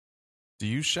Do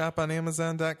you shop on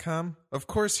Amazon.com? Of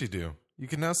course you do. You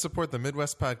can now support the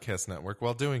Midwest Podcast Network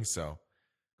while doing so.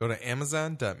 Go to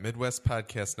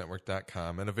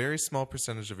amazon.midwestpodcastnetwork.com, and a very small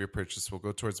percentage of your purchase will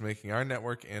go towards making our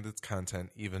network and its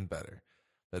content even better.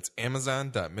 That's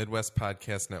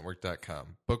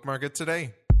amazon.midwestpodcastnetwork.com. Bookmark it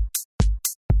today.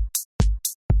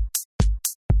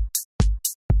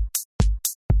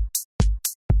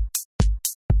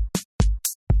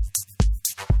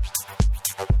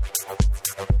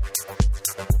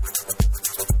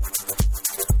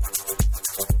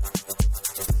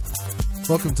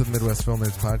 Welcome to the Midwest Film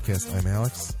Nerds Podcast. I'm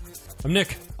Alex. I'm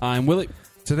Nick. I'm Willie.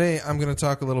 Today, I'm going to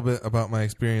talk a little bit about my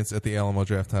experience at the Alamo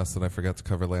Drafthouse that I forgot to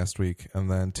cover last week. And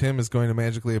then Tim is going to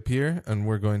magically appear, and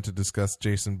we're going to discuss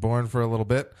Jason Bourne for a little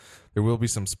bit. There will be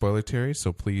some spoiler-terry,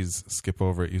 so please skip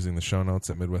over it using the show notes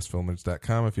at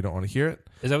MidwestFilmNerds.com if you don't want to hear it.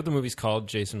 Is that what the movie's called,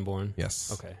 Jason Bourne?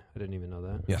 Yes. Okay, I didn't even know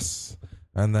that. Yes.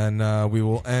 And then we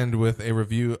will end with a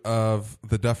review of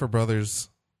the Duffer Brothers'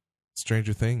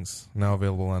 Stranger Things, now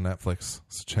available on Netflix.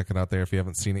 So check it out there if you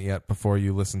haven't seen it yet before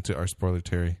you listen to our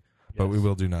spoiler-terry. But we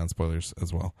will do non-spoilers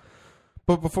as well.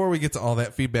 But before we get to all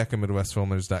that, feedback at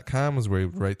MidwestFilmNerds.com is where you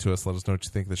write to us. Let us know what you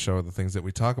think of the show or the things that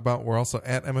we talk about. We're also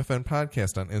at MFN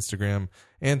Podcast on Instagram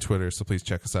and Twitter, so please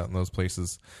check us out in those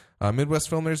places.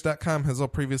 MidwestFilmNerds.com has all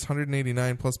previous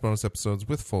 189 plus bonus episodes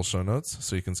with full show notes,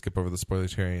 so you can skip over the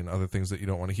spoiler-terry and other things that you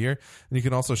don't want to hear. And you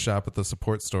can also shop at the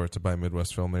support store to buy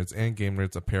Midwest Film Nerds and Game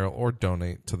Nerds apparel or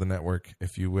donate to the network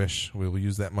if you wish. We will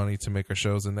use that money to make our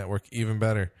shows and network even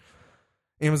better.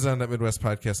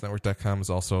 Amazon.MidwestPodcastNetwork.com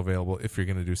is also available if you're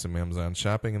going to do some Amazon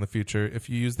shopping in the future. If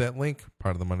you use that link,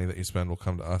 part of the money that you spend will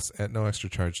come to us at no extra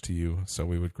charge to you, so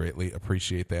we would greatly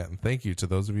appreciate that. And thank you to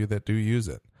those of you that do use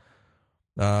it.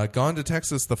 Gone to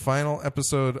Texas, the final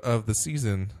episode of the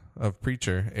season of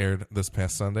Preacher aired this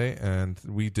past Sunday, and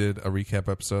we did a recap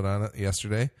episode on it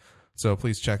yesterday, so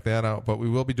please check that out. But we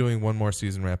will be doing one more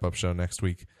season wrap-up show next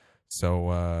week.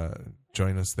 So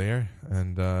join us there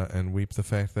and weep the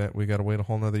fact that we got to wait a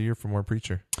whole nother year for more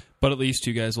Preacher. But at least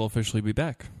you guys will officially be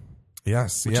back.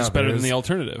 Yes. Which is better than the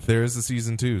alternative. There is a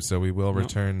season 2, so we will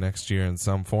return next year in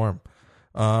some form.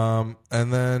 And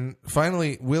then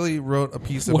finally, Willie wrote a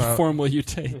piece about... What form will you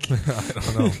take? I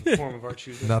don't know. Form of our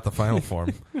choosing. Not the final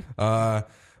form.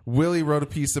 Willie wrote a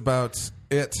piece about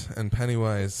It and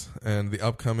Pennywise and the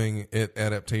upcoming It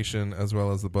adaptation, as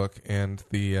well as the book and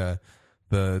the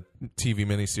TV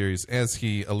miniseries, as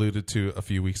he alluded to a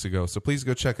few weeks ago. So please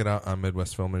go check it out on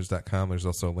MidwestFilmers.com. There's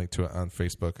also a link to it on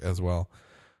Facebook as well.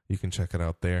 You can check it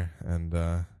out there and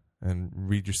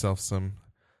read yourself some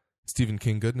Stephen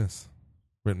King goodness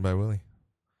written by Willie.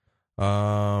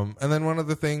 And then one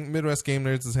other thing, Midwest Game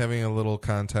Nerds is having a little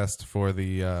contest for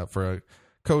the for a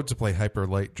code to play Hyper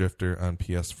Light Drifter on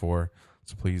PS4.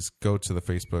 So please go to the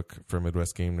Facebook for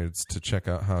Midwest Game Nerds to check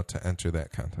out how to enter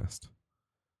that contest.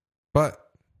 But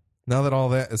now that all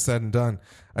that is said and done,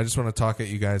 I just want to talk at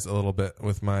you guys a little bit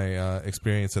with my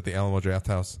experience at the Alamo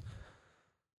Drafthouse.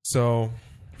 So,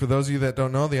 for those of you that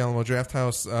don't know, the Alamo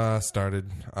Drafthouse started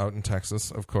out in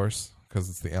Texas, of course, because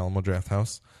it's the Alamo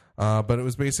Drafthouse. But it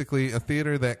was basically a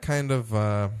theater that kind of...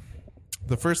 the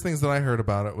first things that I heard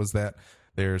about it was that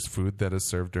there's food that is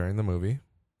served during the movie,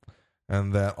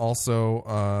 and that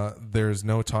also there's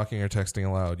no talking or texting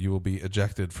allowed. You will be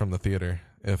ejected from the theater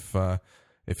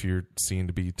if you're seen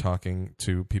to be talking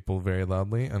to people very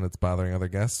loudly and it's bothering other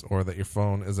guests, or that your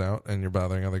phone is out and you're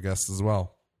bothering other guests as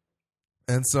well.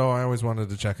 And so I always wanted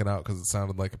to check it out because it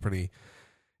sounded like a pretty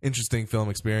interesting film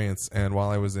experience. And while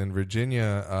I was in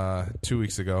Virginia 2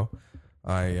 weeks ago,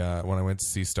 when I went to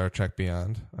see Star Trek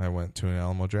Beyond, I went to an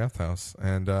Alamo Drafthouse,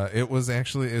 and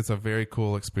it's a very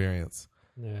cool experience.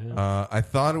 Yeah. I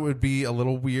thought it would be a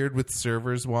little weird with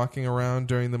servers walking around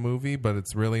during the movie, but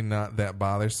it's really not that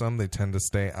bothersome. They tend to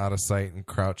stay out of sight and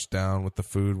crouch down with the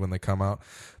food when they come out.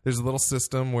 There's a little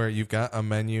system where you've got a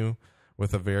menu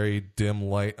with a very dim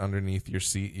light underneath your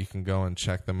seat. You can go and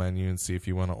check the menu and see if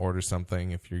you want to order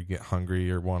something, if you get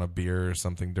hungry or want a beer or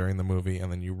something during the movie,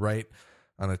 and then you write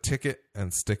on a ticket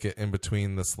and stick it in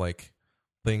between this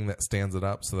thing that stands it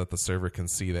up so that the server can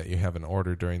see that you have an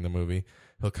order during the movie.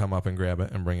 He'll come up and grab it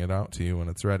and bring it out to you when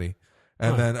it's ready.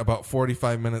 And then about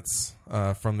 45 minutes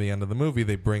from the end of the movie,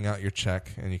 they bring out your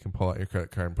check, and you can pull out your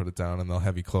credit card and put it down, and they'll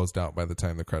have you closed out by the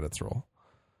time the credits roll.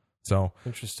 So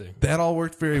Interesting. That all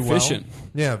worked very efficient. Well.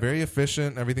 Yeah, very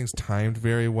efficient. Everything's timed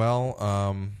very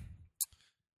well.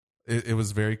 It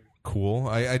was very cool.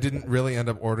 I didn't really end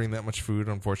up ordering that much food.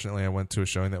 Unfortunately, I went to a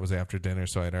showing that was after dinner,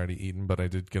 so I'd already eaten, but I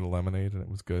did get a lemonade, and it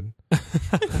was good.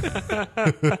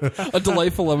 A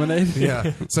delightful lemonade.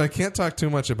 Yeah. So I can't talk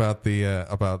too much about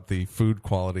the food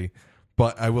quality,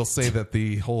 But I will say that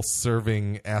the whole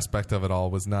serving aspect of it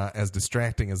all was not as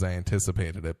distracting as I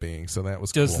anticipated it being. So that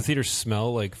was Does cool. the theater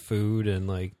smell like food, and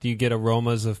like, do you get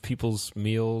aromas of people's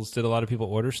meals? Did a lot of people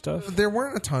order stuff? There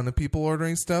weren't a ton of people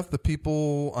ordering stuff. The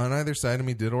people on either side of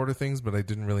me did order things, but I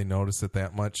didn't really notice it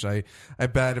that much. I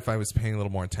bet if I was paying a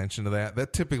little more attention to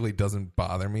that typically doesn't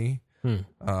bother me.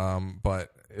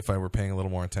 But if I were paying a little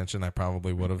more attention, I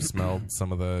probably would have smelled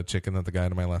some of the chicken that the guy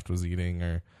to my left was eating,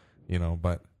 or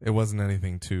but it wasn't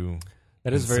anything too.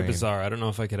 That is very insane. bizarre. I don't know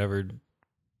if I could ever.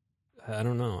 I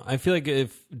don't know. I feel like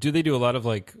do they do a lot of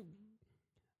like,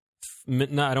 I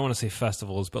don't want to say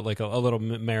festivals, but like a little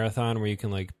marathon where you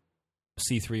can like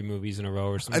see 3 movies in a row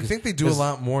or something. I think they do a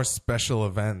lot more special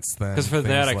events than because for things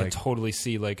that I like, could totally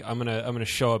see like I'm gonna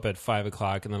show up at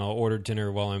 5:00 and then I'll order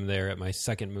dinner while I'm there at my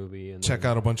second movie and check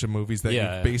out a bunch of movies that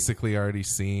you've basically already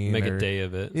seen. Make a day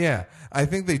of it. Yeah, I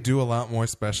think they do a lot more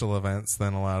special events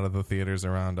than a lot of the theaters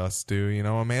around us do.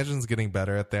 Imagine's getting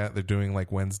better at that. They're doing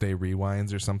like Wednesday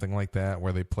rewinds or something like that,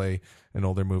 where they play an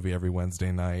older movie every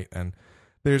Wednesday night, and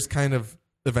there's kind of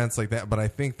events like that. But I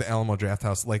think the Alamo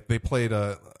Drafthouse, like they played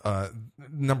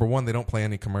number one, they don't play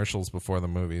any commercials before the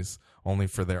movies, only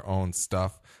for their own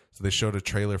stuff. So they showed a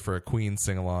trailer for a Queen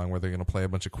sing-along where they're going to play a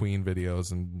bunch of Queen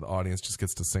videos and the audience just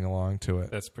gets to sing along to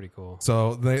it. That's pretty cool.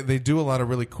 So they do a lot of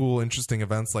really cool, interesting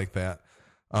events like that.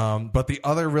 But the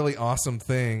other really awesome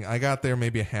thing, I got there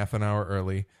maybe a half an hour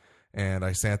early, and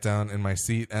I sat down in my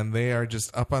seat, and they are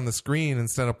just up on the screen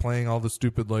instead of playing all the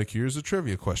stupid, like, here's a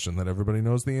trivia question that everybody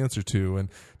knows the answer to, and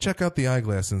check out the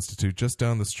Eyeglass Institute just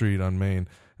down the street on Main,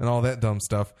 and all that dumb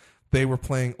stuff. They were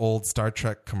playing old Star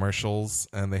Trek commercials,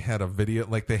 and they had a video,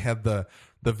 like they had the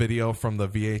video from the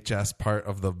VHS part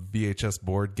of the VHS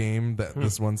board game that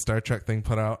this one Star Trek thing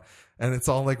put out, and it's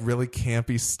all like really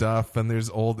campy stuff, and there's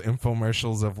old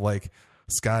infomercials of like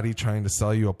Scotty trying to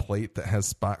sell you a plate that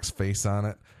has Spock's face on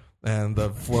it, and the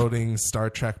floating Star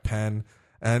Trek pen,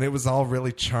 and it was all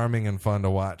really charming and fun to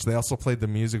watch. They also played the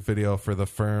music video for the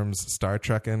Firm's Star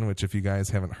Trekkin', which if you guys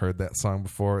haven't heard that song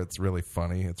before, it's really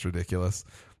funny. It's ridiculous.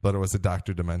 But it was a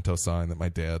Dr. Demento song that my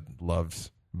dad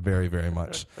loved very, very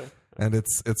much. And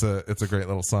it's a great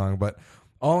little song. But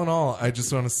all in all, I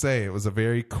just want to say it was a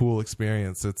very cool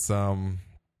experience. It's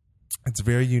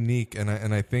very unique, and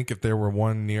I think if there were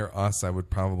one near us, I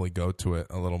would probably go to it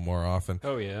a little more often.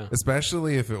 Oh yeah,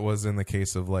 especially if it was in the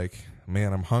case of like,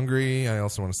 man, I'm hungry. I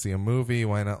also want to see a movie.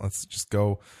 Why not? Let's just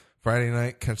go Friday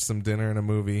night, catch some dinner and a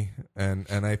movie. And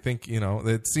I think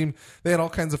it seemed they had all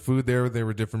kinds of food there. There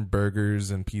were different burgers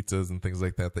and pizzas and things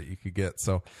like that you could get.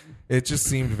 So it just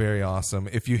seemed very awesome.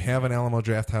 If you have an Alamo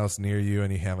Drafthouse near you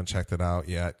and you haven't checked it out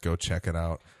yet, go check it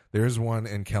out. There's one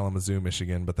in Kalamazoo,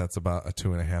 Michigan, but that's about a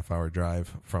 2.5-hour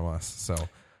drive from us. So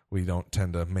we don't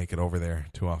tend to make it over there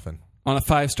too often. On a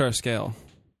 5-star scale,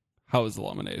 how was the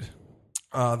lemonade?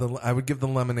 I would give the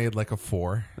lemonade like a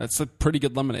 4. That's a pretty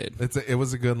good lemonade. It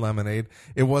was a good lemonade.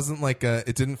 It wasn't like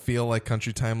it didn't feel like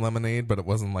Country Time lemonade, but it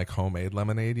wasn't like homemade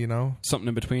lemonade, Something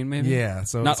in between, maybe? Yeah.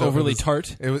 So Not overly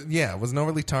tart? It wasn't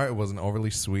overly tart. It wasn't overly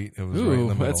sweet. It was right in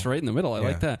the middle. That's right in the middle. I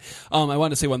like that. I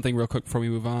wanted to say one thing real quick before we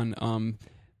move on.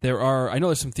 I know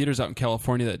there's some theaters out in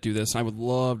California that do this. I would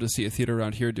love to see a theater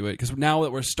around here do it, because now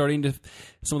that we're starting to,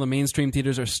 some of the mainstream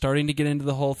theaters are starting to get into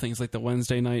the whole things like the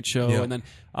Wednesday night show, and then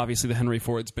obviously the Henry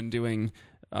Ford's been doing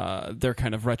their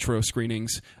kind of retro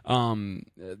screenings.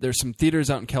 There's some theaters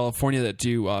out in California that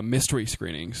do mystery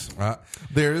screenings.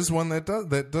 There is one that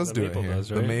does do it here.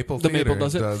 Does, right? The Maple The Theater Maple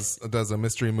does it? does a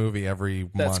mystery movie every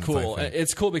month. That's cool. I think.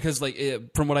 It's cool because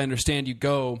from what I understand, you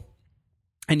go.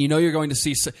 And you're going to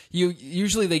see.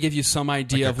 Usually they give you some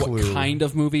idea Like of what clue. kind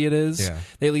of movie it is. Yeah.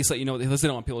 They at least let you know, because they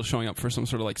don't want people showing up for some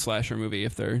sort of like slasher movie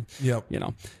if they're. Yep.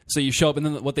 So you show up, and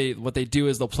then what they do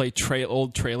is they'll play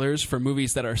old trailers for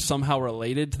movies that are somehow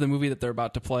related to the movie that they're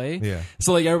about to play. Yeah.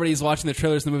 So like everybody's watching the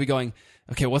trailers of the movie, going,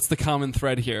 okay, what's the common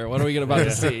thread here? What are we about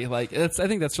to see? Like, I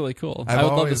think that's really cool. I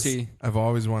would love to see. I've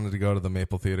always wanted to go to the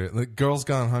Maple Theater. The Girls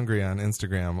Gone Hungry on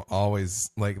Instagram always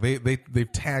like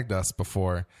they've tagged us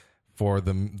before for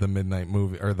the midnight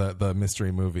movie or the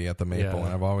mystery movie at the Maple,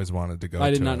 and I've always wanted to go.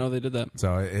 I did not know they did that.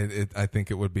 So I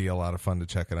think it would be a lot of fun to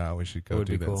check it out. We should go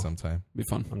do that sometime. Be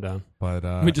fun. I'm down. But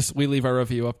we leave our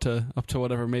review up to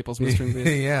whatever Maple's mystery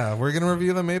movie is. Yeah, we're gonna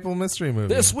review the Maple mystery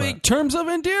movie This week, Terms of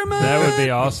Endearment. That would be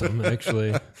awesome,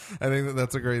 actually. I think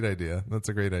that's a great idea. That's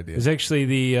a great idea. It's actually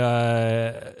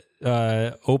the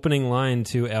opening line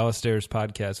to Alistair's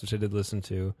podcast, which I did listen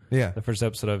to. Yeah. The first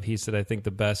episode of, he said, I think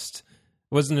the best,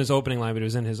 it wasn't his opening line, but it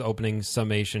was in his opening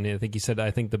summation. I think he said,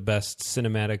 I think the best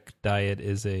cinematic diet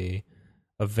is a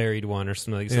a varied one or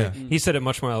something. Like Yeah. He said it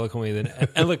much more eloquently than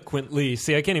eloquently.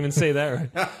 See, I can't even say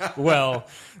that right. Well,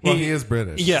 he is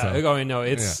British. Yeah. so. I know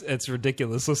it's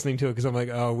ridiculous listening to it because I'm like,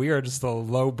 oh, we are just the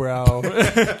lowbrow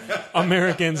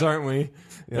Americans, aren't we?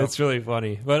 Yep. It's really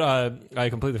funny. But I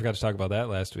completely forgot to talk about that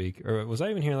last week. Or was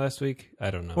I even here last week?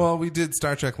 I don't know. Well, we did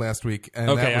Star Trek last week, and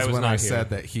Okay, that was I was when not I here. said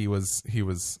that he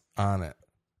was on it,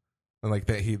 like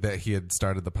that he had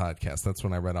started the podcast. That's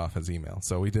when I read off his email.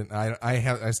 So we didn't.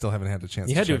 I still haven't had the chance.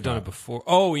 You had to have done it before.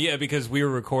 Oh, yeah, because we were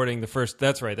recording the first.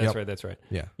 That's right. Yep. That's right.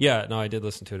 Yeah. Yeah, no, I did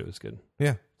listen to it. It was good.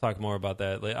 Yeah. Talk more about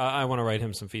that. Like, I want to write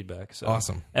him some feedback. So.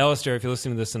 Awesome. Alistair, if you're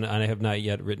listening to this and I have not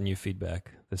yet written you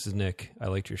feedback, this is Nick. I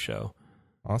liked your show.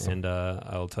 Awesome. And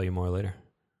I'll tell you more later.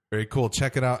 Very cool.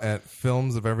 Check it out at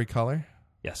Films of Every Color.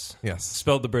 Yes. Yes.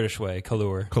 Spelled the British way,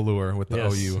 Kalur. Kalur with the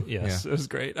Yes, OU. Yes, Yeah. it was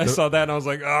great. I saw that and I was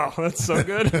like, oh, that's so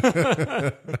good.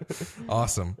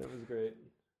 Awesome. That was great.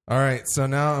 All right. So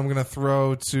now I'm going to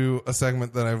throw to a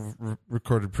segment that I've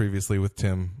recorded previously with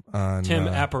Tim on Tim,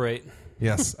 apparate.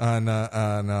 Yes, on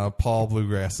Paul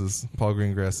Greengrass's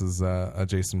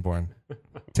Jason Bourne.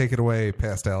 Take it away,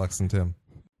 past Alex and Tim.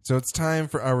 So it's time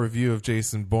for our review of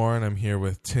Jason Bourne. I'm here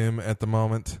with Tim at the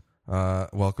moment.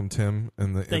 Welcome, Tim,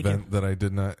 in the Thank event you. that I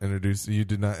did not introduce. You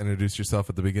did not introduce yourself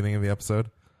at the beginning of the episode,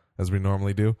 as we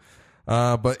normally do.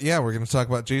 But yeah, we're going to talk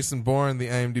about Jason Bourne. The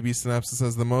IMDb synopsis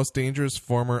says the most dangerous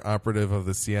former operative of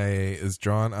the CIA is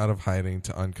drawn out of hiding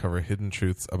to uncover hidden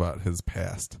truths about his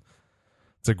past.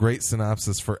 It's a great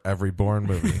synopsis for every Bourne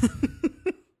movie.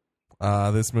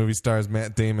 This movie stars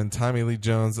Matt Damon, Tommy Lee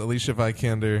Jones, Alicia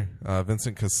Vikander,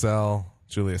 Vincent Cassell,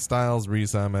 Julia Stiles,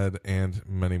 Riz Ahmed, and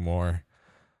many more.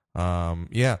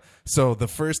 Yeah. So the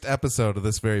first episode of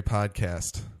this very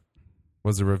podcast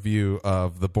was a review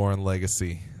of The Bourne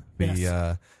Legacy.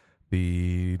 The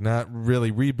not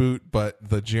really reboot, but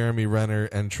the Jeremy Renner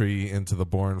entry into the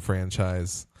Bourne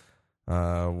franchise,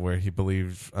 where I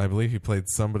believe he played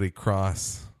somebody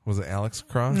Cross. Was it Alex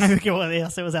Cross? I think it was,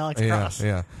 yes, it was Alex Cross.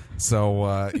 Yeah.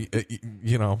 So,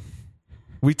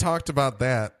 we talked about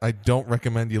that. I don't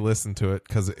recommend you listen to it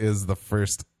because it is the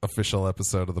first official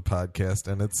episode of the podcast,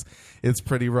 and it's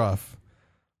pretty rough,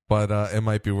 but it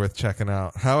might be worth checking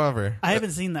out. However, I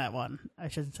haven't seen that one. I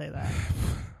shouldn't say that.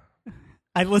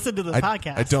 I listened to the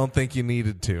podcast. I don't think you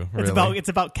needed to. Really. It's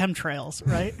about chemtrails,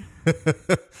 right?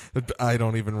 I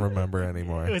don't even remember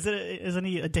anymore. Isn't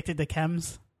he addicted to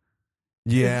chems?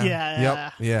 Yeah.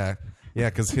 Yeah. Yep. Yeah.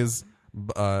 Because his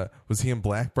was he in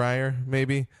Blackbriar?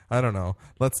 Maybe, I don't know.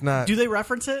 Let's not. Do they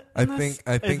reference it? I think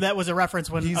that was a reference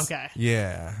when. Okay.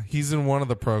 Yeah, he's in one of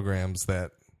the programs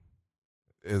that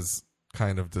is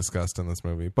kind of discussed in this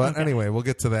movie. But anyway, we'll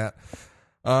get to that.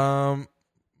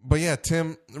 But yeah,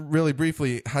 Tim, really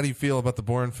briefly, how do you feel about the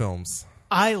Bourne films?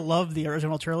 I love the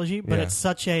original trilogy, but Yeah. it's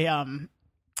such a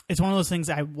it's one of those things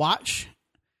I watch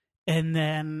and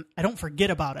then I don't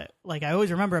forget about it. Like I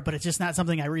always remember it, but it's just not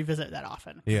something I revisit that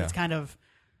often. Yeah. It's kind of,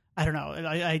 I don't know.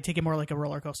 I take it more like a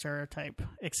roller coaster type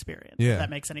experience. Yeah. If that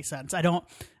makes any sense. I don't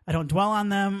dwell on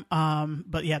them.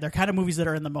 But yeah, they're kind of movies that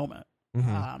are in the moment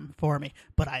for me.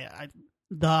 But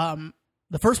the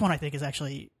first one I think is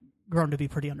actually grown to be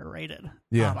pretty underrated.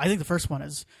 Yeah. I think the first one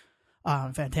is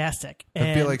fantastic.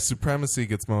 I feel like Supremacy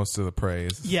gets most of the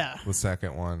praise. Yeah. The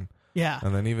second one. Yeah.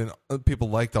 And then even people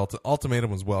liked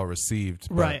Ultimatum was well received.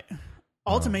 But, Right.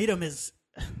 Ultimatum is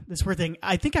this weird thing.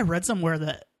 I think I read somewhere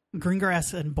that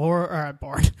Greengrass and Bourne,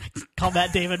 call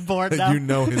Matt Damon Bourne now. You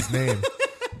know his name.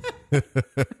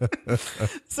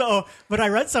 So, but I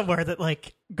read somewhere that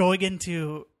like going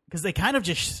into, because they kind of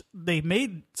they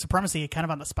made Supremacy kind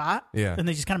of on the spot. Yeah. And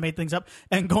they just kind of made things up.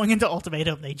 And going into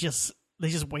Ultimatum, they just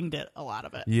winged it, a lot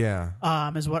of it.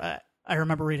 Yeah. Is what I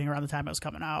remember reading around the time it was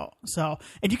coming out. So,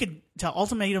 and you could tell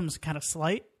Ultimatum's kind of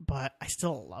slight, but I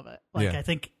still love it. Like, Yeah.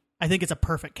 I think it's a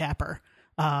perfect capper,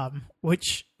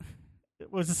 which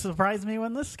was a surprise to me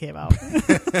when this came out.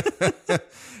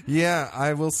 Yeah,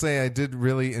 I will say I did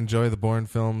really enjoy the Bourne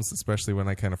films, especially when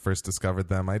I kind of first discovered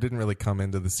them. I didn't really come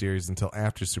into the series until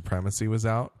after Supremacy was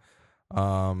out.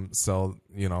 So,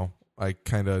 I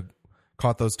kind of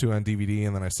caught those two on DVD,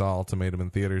 and then I saw Ultimatum in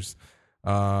theaters.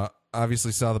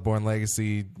 Obviously saw the Bourne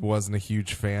Legacy, wasn't a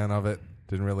huge fan of it,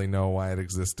 didn't really know why it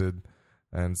existed,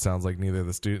 and sounds like neither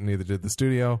did the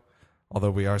studio.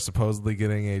 Although we are supposedly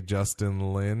getting a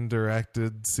Justin Lin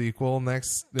directed sequel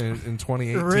next in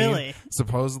 2018. Really?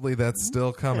 Supposedly that's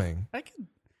still coming.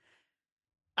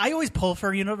 I always pull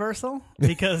for Universal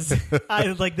because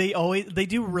they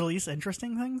do release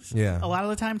interesting things. Yeah. A lot of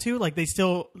the time too. Like they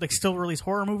still release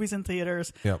horror movies in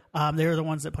theaters. Yep. They're the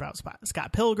ones that put out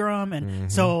Scott Pilgrim,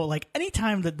 and so like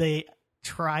anytime that they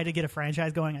try to get a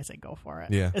franchise going, I say go for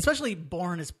it. Yeah. Especially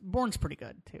Bourne's pretty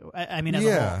good too. I mean, as a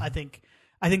Yeah. whole, I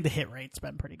think the hit rate's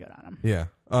been pretty good on him. Yeah.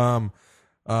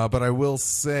 But I will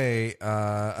say,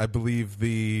 I believe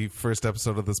the first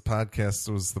episode of this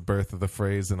podcast was the birth of the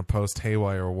phrase "in a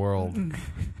post-Haywire world," and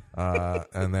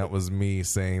that was me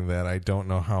saying that I don't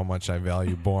know how much I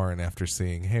value Bourne after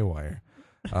seeing Haywire.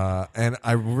 And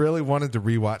I really wanted to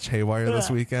rewatch Haywire this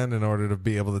weekend in order to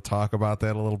be able to talk about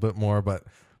that a little bit more, but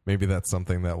maybe that's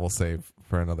something that we'll save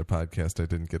for another podcast. I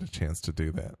didn't get a chance to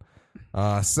do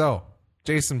that. So,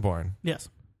 Jason Bourne. Yes.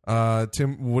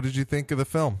 Tim, what did you think of the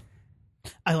film?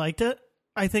 I liked it.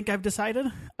 I think I've decided.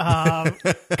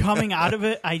 Coming out of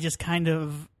it, I just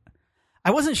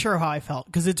I wasn't sure how I felt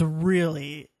because it's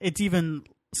even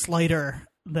slighter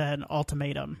than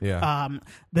Ultimatum. Yeah.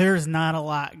 There's not a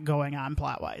lot going on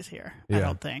plot-wise here, I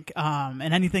don't think. And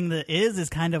anything that is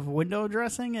kind of window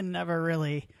dressing and never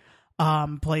really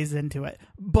plays into it.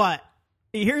 But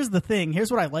here's the thing.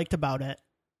 Here's what I liked about it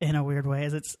in a weird way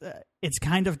is it's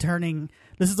kind of turning.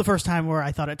 This is the first time where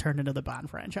I thought it turned into the Bond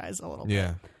franchise a little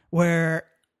bit. Where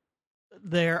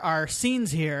there are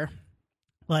scenes here,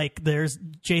 like there's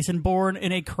Jason Bourne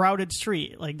in a crowded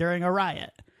street, like during a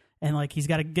riot. And like he's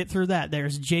got to get through that.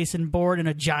 There's Jason Bourne in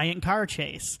a giant car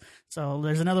chase. So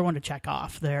there's another one to check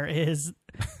off. There is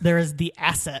The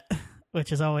Asset,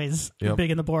 which is always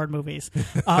big in the Bourne movies.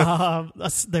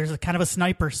 There's a kind of a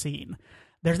sniper scene.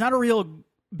 There's not a real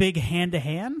big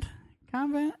hand-to-hand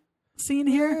combat scene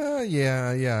here.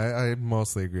 I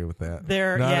mostly agree with that.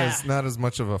 Not as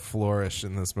much of a flourish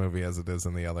in this movie as it is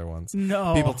in the other ones.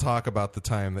 No. People talk about the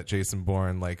time that Jason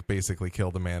Bourne like basically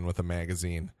killed a man with a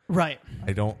magazine. Right.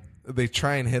 They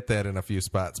try and hit that in a few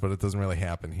spots, but it doesn't really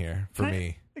happen here for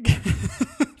me.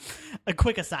 A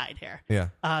quick aside here. Yeah.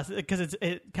 Because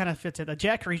it kind of fits in the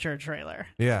Jack Reacher trailer.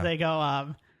 Yeah. They go,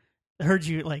 I heard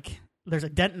you, like, there's a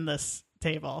dent in this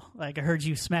table. Like, I heard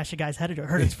you smash a guy's head into it. I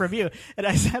heard it's from you. And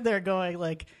I sat there going,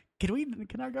 like, can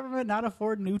our government not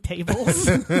afford new tables?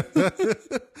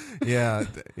 Yeah.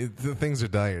 Things are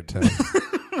dire, Ted.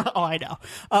 Oh, I know.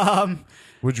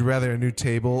 Would you rather a new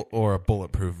table or a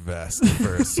bulletproof vest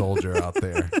for a soldier out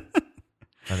there?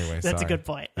 Anyway, that's a good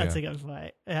point. That's a good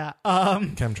point. Yeah.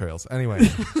 Chemtrails. Anyway.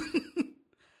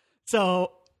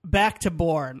 So back to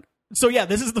Bourne. So yeah,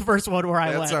 this is the first one where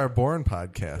I That's our Bourne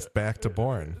podcast. Back to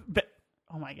Bourne.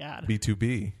 Oh my God.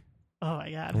 B2B. Oh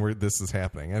my God. Where this is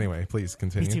happening. Anyway, please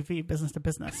continue. B2B, business to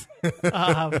business.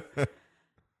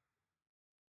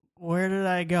 Where did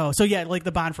I go? So yeah, like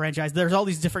the Bond franchise, there's all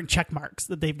these different check marks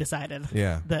that they've decided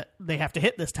that they have to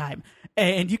hit this time.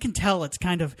 And you can tell it's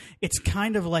kind of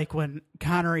like when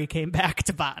Connery came back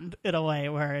to Bond in a way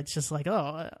where it's just like,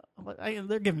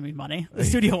 they're giving me money. The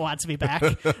studio wants me back.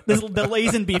 The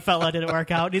Lazenby fella didn't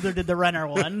work out. Neither did the Renner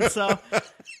one. So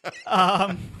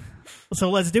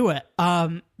let's do it.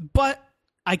 But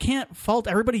I can't fault,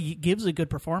 everybody gives a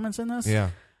good performance in this. Yeah.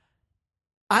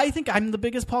 I think I'm the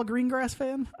biggest Paul Greengrass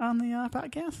fan on the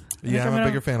podcast. I'm a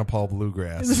bigger fan of Paul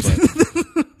Bluegrass.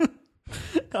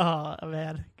 Oh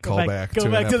man! Go back to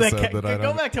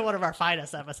one of our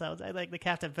finest episodes. I think the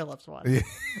Captain Phillips one. Yeah.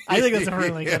 I think that's a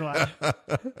really good one.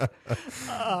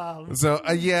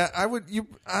 I would.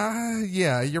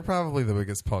 You're probably the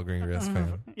biggest Paul Greengrass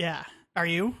fan. Yeah, are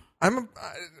you?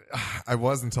 I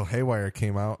was until Haywire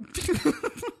came out.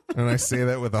 And I say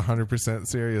that with 100%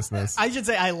 seriousness. I should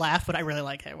say I laugh, but I really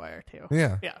like Haywire too.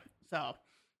 Yeah. Yeah.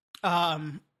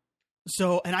 And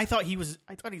I thought he's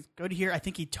good here. I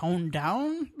think he toned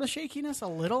down the shakiness a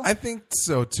little. I think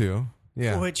so too.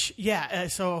 Yeah. Which,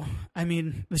 so I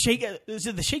mean, the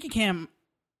shaky cam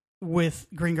with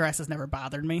Greengrass has never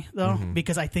bothered me though,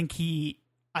 because I think he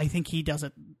does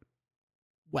it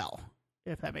well.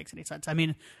 If that makes any sense. I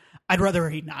mean, I'd rather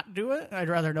he not do it. I'd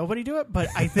rather nobody do it. But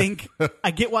I think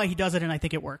I get why he does it, and I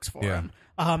think it works for him.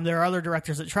 There are other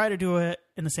directors that try to do it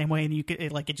in the same way, and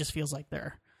it just feels like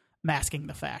they're masking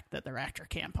the fact that their actor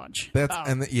can't punch.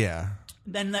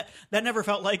 Then that never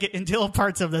felt like it until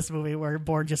parts of this movie where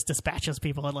Bourne just dispatches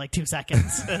people in like 2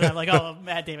 seconds, and I'm like, oh,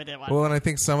 Matt Damon did one. Well, and I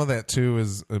think some of that too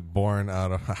is born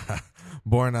out of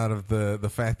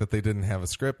the fact that they didn't have a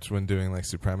script when doing like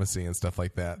Supremacy and stuff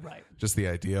like that. Right. Just the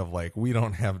idea of like, we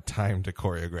don't have time to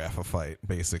choreograph a fight,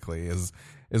 basically, is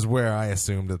where I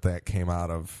assumed that came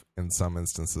out of in some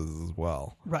instances as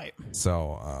well. Right.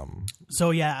 So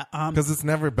yeah. Because it's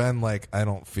never been like, I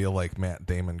don't feel like Matt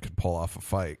Damon could pull off a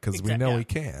fight, because we know he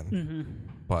can. Mm-hmm.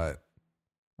 But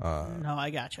no,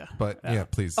 I gotcha. But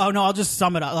please. Oh no, I'll just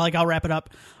sum it up. Like, I'll wrap it up.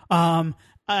 I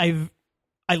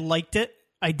liked it.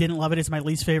 I didn't love it. It's my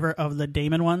least favorite of the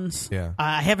Damon ones. Yeah.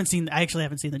 I actually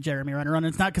haven't seen the Jeremy Renner one.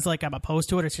 It's not because like I'm opposed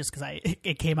to it. It's just because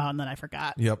it came out and then I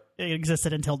forgot. Yep. It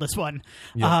existed until this one.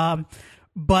 Yep.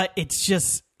 But it's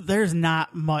just there's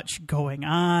not much going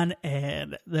on,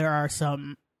 and there are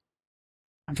some.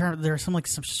 There are some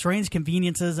strange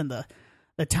conveniences, and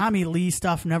the Tommy Lee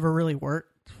stuff never really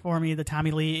worked for me. The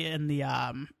Tommy Lee and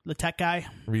the tech guy.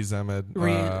 Riz Ahmed.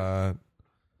 God,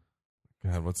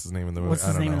 what's his name in the movie? What's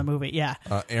his name in the movie? Yeah.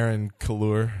 Aaron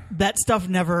Kalur. That stuff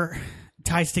never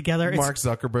ties together. Mark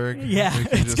Zuckerberg. Yeah. We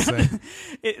can just say.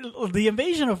 The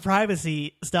invasion of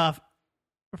privacy stuff,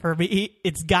 for me,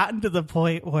 it's gotten to the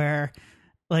point where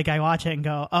like I watch it and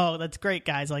go, "Oh, that's great,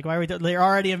 guys! Like, why are we? They're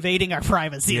already invading our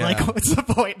privacy. Yeah. Like, what's the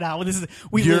point now? This is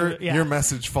your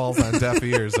message falls on deaf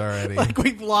ears already. Like,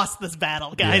 we've lost this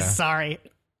battle, guys. Yeah. Sorry,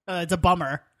 it's a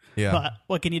bummer. Yeah. But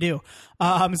what can you do?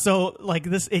 So like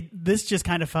this just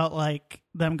kind of felt like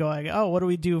them going, "Oh, what do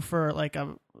we do for like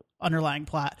a underlying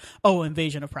plot? Oh,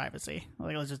 invasion of privacy.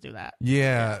 Like, let's just do that."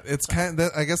 Yeah, it's kind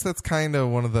of, I guess that's kind of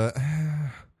one of the.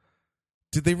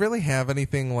 Did they really have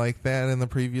anything like that in the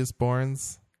previous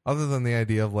Bournes? Other than the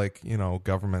idea of like,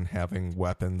 government having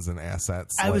weapons and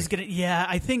assets. I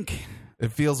think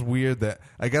it feels weird that,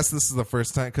 I guess this is the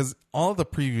first time, because all the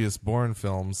previous Bourne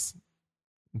films,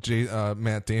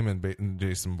 Matt Damon and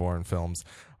Jason Bourne films,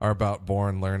 are about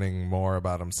Bourne learning more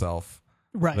about himself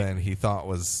than he thought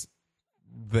was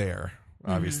there.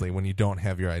 Obviously, when you don't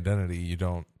have your identity, it's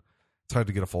hard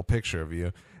to get a full picture of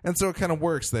you. And so it kind of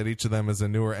works that each of them is a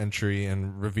newer entry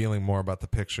and revealing more about the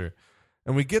picture.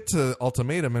 And we get to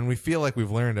Ultimatum, and we feel like we've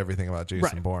learned everything about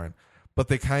Jason Bourne. But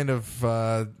they kind of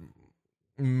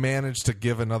managed to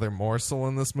give another morsel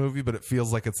in this movie, but it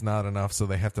feels like it's not enough, so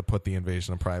they have to put the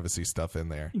invasion of privacy stuff in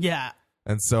there. Yeah.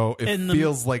 And so it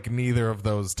feels like neither of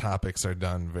those topics are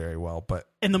done very well.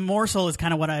 And the morsel is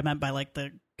kind of what I meant by like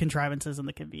the contrivances and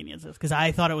the conveniences, because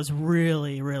I thought it was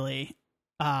really, really...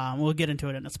 we'll get into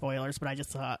it in the spoilers, but I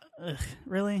just thought,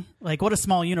 really? Like, what a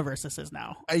small universe this is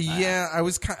now. I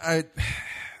was I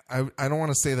don't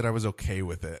want to say that I was okay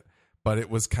with it, but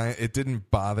it didn't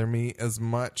bother me as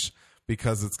much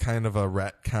because it's kind of a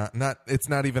retcon. It's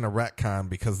not even a retcon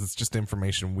because it's just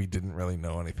information we didn't really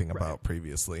know anything about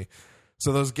previously.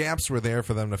 So those gaps were there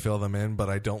for them to fill them in,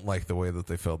 but I don't like the way that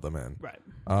they filled them in.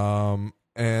 Right.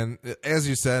 And as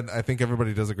you said, I think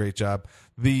everybody does a great job.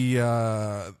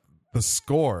 The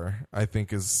score, I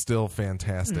think, is still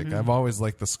fantastic. Mm-hmm. I've always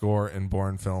liked the score in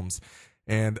Bourne films.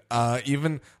 And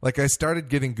even, like, I started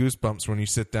getting goosebumps when you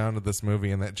sit down to this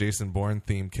movie and that Jason Bourne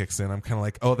theme kicks in. I'm kind of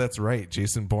like, oh, that's right.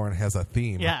 Jason Bourne has a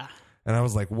theme. Yeah. And I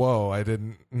was like, whoa, I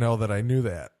didn't know that I knew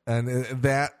that. And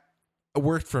that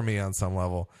worked for me on some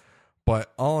level.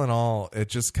 But all in all, it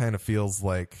just kind of feels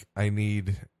like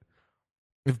if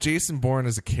Jason Bourne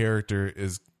as a character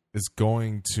is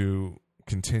going to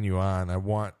continue on, I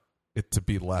want it to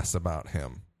be less about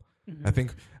him. Mm-hmm.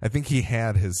 I think he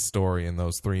had his story in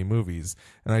those 3 movies,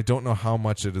 and I don't know how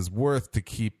much it is worth to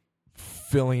keep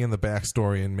filling in the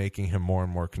backstory and making him more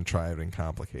and more contrived and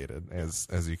complicated,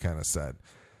 as you kind of said.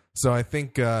 So I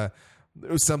think it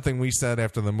was something we said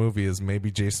after the movie is maybe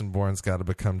Jason Bourne's got to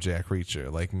become Jack Reacher.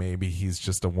 Like maybe he's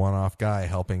just a one-off guy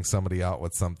helping somebody out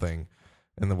with something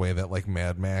in the way that like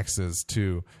Mad Max is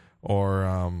too,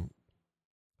 or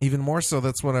even more so,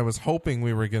 that's what I was hoping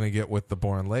we were going to get with the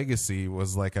Bourne Legacy,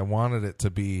 was like I wanted it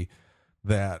to be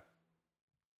that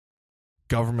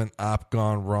government op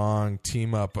gone wrong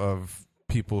team up of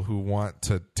people who want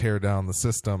to tear down the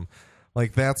system.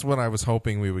 Like that's what I was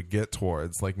hoping we would get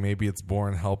towards. Like maybe it's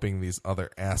Bourne helping these other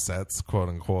assets, quote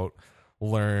unquote,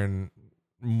 learn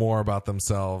more about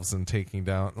themselves and taking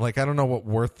down. Like I don't know what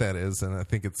worth that is, and I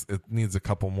think it needs a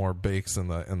couple more bakes in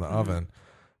the oven.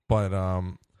 But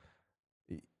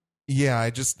yeah, I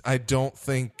don't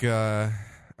think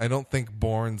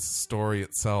Bourne's story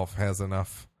itself has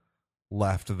enough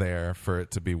left there for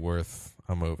it to be worth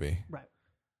a movie. Right.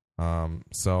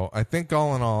 So I think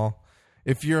all in all,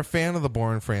 if you're a fan of the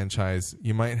Bourne franchise,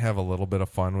 you might have a little bit of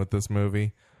fun with this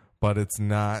movie, but it's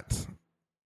not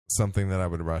something that I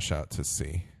would rush out to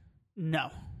see.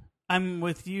 No, I'm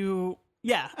with you.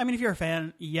 Yeah, I mean, if you're a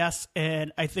fan, yes,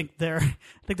 and I think there've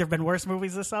been worse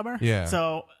movies this summer. Yeah.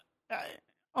 So.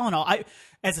 All in all,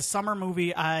 as a summer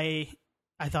movie, I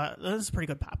thought this is pretty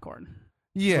good popcorn.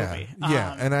 Yeah, movie.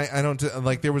 Yeah, and I don't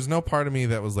like. There was no part of me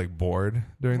that was like bored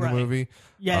during the movie.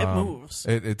 Yeah, it moves.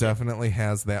 It definitely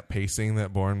has that pacing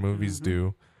that Bourne movies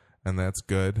do, and that's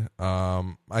good.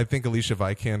 I think Alicia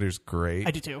Vikander's great.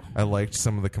 I do too. I liked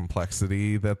some of the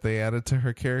complexity that they added to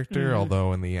her character,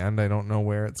 although in the end, I don't know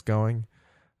where it's going.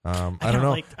 I don't kinda know.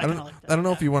 liked- I I kinda don't. liked that, I don't know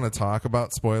yeah. if you want to talk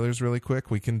about spoilers really quick.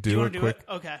 We can Do you do want it to do quick.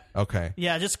 it? Okay. Okay.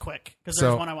 Yeah, just quick because So-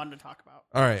 there's one I wanted to talk about.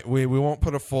 All right. We won't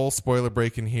put a full spoiler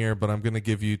break in here, but I'm going to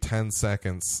give you 10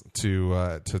 seconds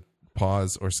to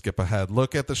pause or skip ahead.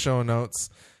 Look at the show notes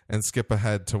and skip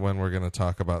ahead to when we're going to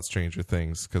talk about Stranger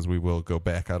Things, because we will go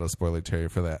back out of spoiler territory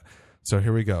for that. So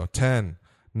here we go. 10,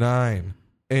 9,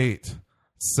 8,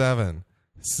 7,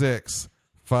 6,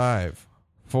 5,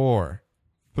 4,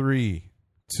 3,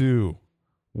 2,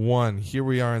 1. Here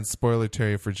we are in spoiler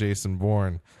territory for Jason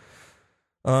Bourne.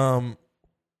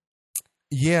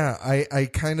 Yeah, I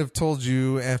kind of told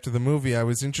you after the movie I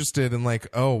was interested in, like,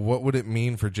 oh, what would it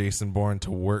mean for Jason Bourne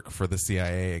to work for the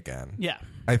CIA again? Yeah.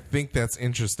 I think that's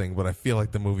interesting, but I feel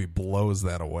like the movie blows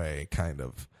that away, kind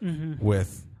of,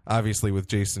 with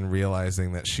Jason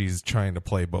realizing that she's trying to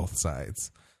play both sides.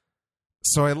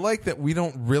 So I like that we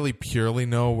don't really purely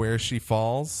know where she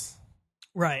falls.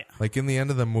 Right. Like, in the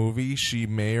end of the movie, she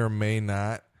may or may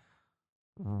not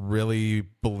really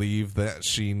believe that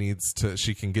she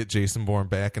can get Jason Bourne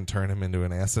back and turn him into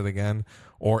an asset again,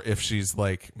 or if she's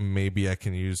like, maybe I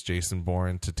can use Jason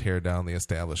Bourne to tear down the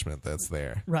establishment that's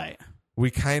there. Right.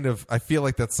 I feel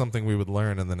like that's something we would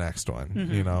learn in the next one,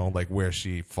 you know, like where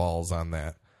she falls on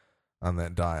that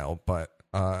dial. But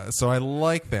so I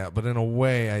like that, but in a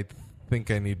way I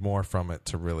think I need more from it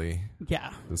to really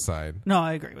decide. No,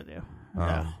 I agree with you.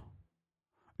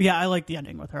 Yeah, I like the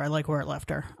ending with her. I like where it left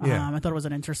her. Yeah. I thought it was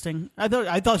an interesting. I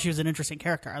thought she was an interesting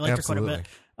character. I liked her quite a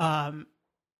bit.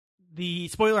 The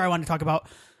spoiler I wanted to talk about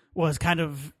was kind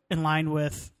of in line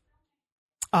with,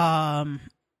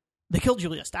 they killed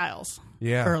Julia Stiles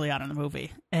early on in the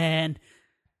movie, and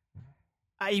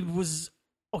I was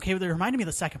okay with it. It reminded me of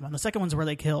the second one. The second one's where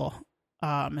they kill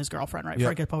his girlfriend, right?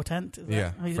 Yep. Frank Potent. Is that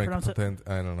Yeah, how you Frank pronounce it? Potent,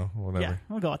 I don't know, whatever. Yeah,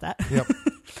 we'll go with that. Yep.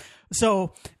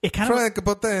 So it kind of Frank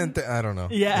Potent, I don't know.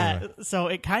 yeah. Anyway. So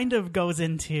it kind of goes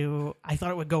into. I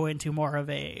thought it would go into more of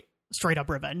a straight up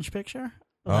revenge picture,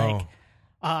 like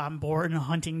Bourne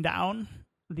hunting down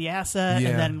the asset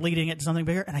and then leading it to something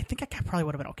bigger. And I think I probably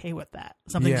would have been okay with that.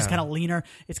 Something just kind of leaner.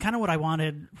 It's kind of what I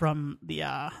wanted from the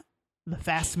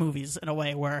Fast movies in a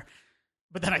way where.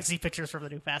 But then I see pictures from the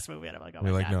new Fast movie, and I'm like, "Oh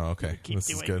You're my like, God, no, okay, this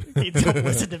is good. You don't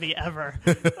listen to me ever."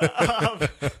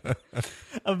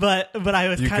 But I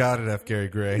was You kind got it, F. Gary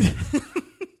Gray.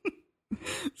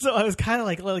 so I was kind of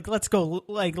like let's go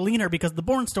like leaner because the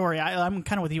Bourne story. I'm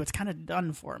kind of with you. It's kind of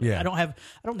done for me. Yeah. I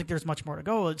don't think there's much more to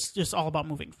go. It's just all about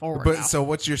moving forward. But now. so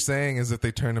what you're saying is that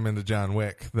they turn him into John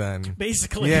Wick, then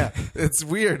Basically, yeah, it's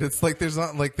weird. It's like there's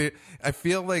not like I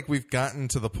feel like we've gotten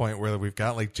to the point where we've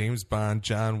got like James Bond,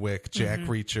 John Wick, Jack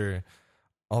Reacher,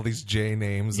 all these J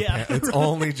names. Yeah. It's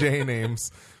only J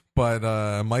names.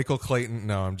 But Michael Clayton,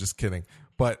 no, I'm just kidding.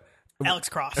 But Alex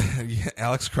Cross. yeah,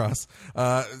 Alex Cross.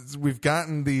 We've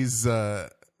gotten these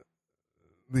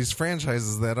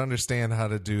franchises that understand how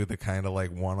to do the kind of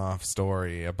like one-off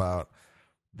story about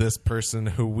this person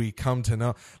who we come to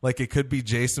know. Like it could be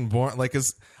Jason Bourne. Like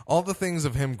all the things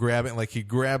of him grabbing, like he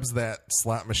grabs that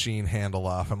slot machine handle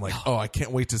off. I'm like, oh, I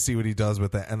can't wait to see what he does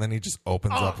with that. And then he just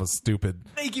opens up a stupid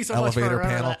Thank you so much for elevator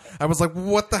remembering panel. that. I was like,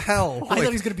 what the hell? I thought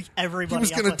he was going to be everybody. He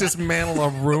was going to dismantle a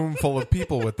room full of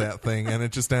people with that thing, and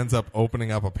it just ends up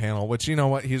opening up a panel, which, you know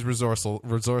what, he's resourceful,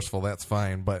 that's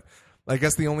fine. But I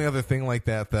guess the only other thing like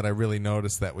that I really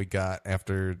noticed that we got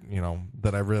after,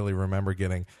 that I really remember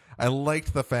getting, I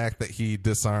liked the fact that he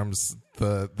disarms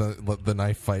the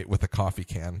knife fight with a coffee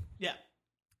can. Yeah.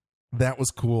 That was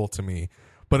cool to me,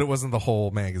 but it wasn't the whole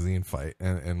magazine fight,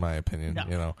 in my opinion,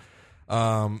 No.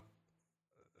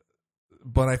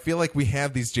 But I feel like we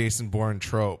have these Jason Bourne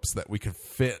tropes that we could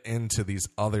fit into these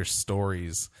other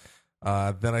stories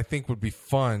that I think would be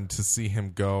fun to see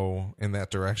him go in that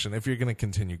direction if you're going to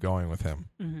continue going with him.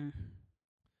 Mm-hmm.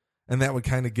 And that would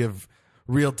kind of give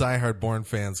real diehard Bourne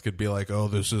fans could be like, oh,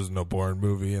 this isn't a Bourne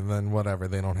movie, and then whatever,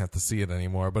 they don't have to see it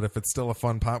anymore. But if it's still a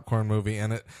fun popcorn movie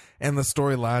and the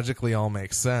story logically all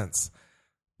makes sense,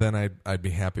 then I'd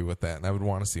be happy with that, and I would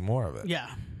want to see more of it. Yeah.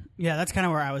 That's kind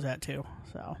of where I was at too.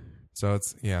 So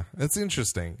it's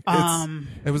interesting.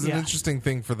 It was an yeah. interesting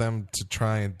thing for them to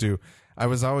try and do. I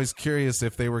was always curious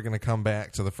if they were going to come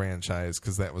back to the franchise,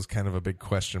 because that was kind of a big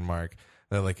question mark.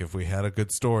 That like, if we had a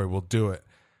good story, we'll do it.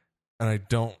 And I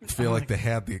don't feel like they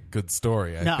had the good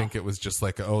story. I think it was just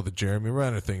like, oh, the Jeremy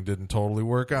Renner thing didn't totally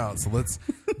work out, so let's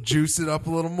juice it up a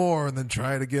little more and then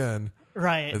try it again.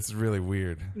 Right. It's really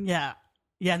weird. Yeah.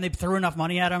 Yeah, and they threw enough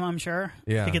money at him, I'm sure,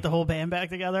 to get the whole band back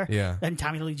together. Yeah. Then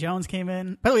Tommy Lee Jones came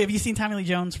in. By the way, have you seen Tommy Lee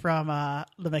Jones from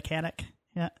The Mechanic?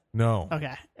 Yeah. No.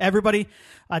 Okay. Everybody,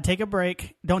 take a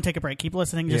break. Don't take a break. Keep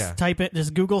listening. Just type it.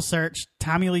 Just Google search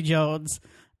Tommy Lee Jones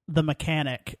the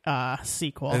Mechanic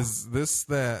sequel. Is this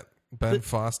that Ben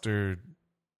Foster,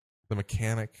 the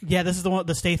mechanic? Yeah, this is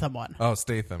the Statham one. Oh,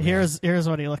 Statham. Here's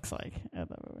what he looks like. In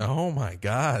the movie. Oh my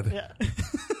God. Yeah.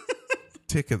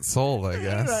 Ticket sold, I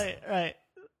guess. Right.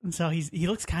 And so he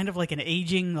looks kind of like an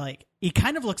aging, like he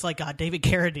kind of looks like David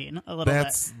Carradine a little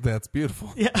bit. That's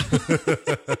beautiful. Yeah.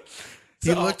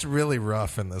 He looked really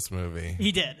rough in this movie.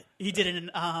 He did.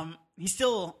 And he's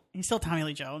still Tommy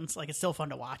Lee Jones. Like, it's still fun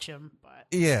to watch him, but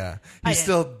Yeah. He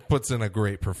still puts in a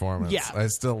great performance. Yeah. I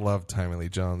still love Tommy Lee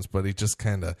Jones, but he just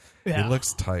kind of he Yeah.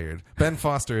 looks tired. Ben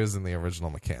Foster is in the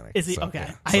original Mechanic. Is he? so, Okay.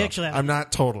 yeah. I So, actually haven't- I'm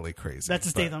not totally crazy. that's a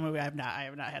but- Statham movie I have not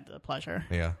had the pleasure.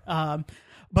 Yeah.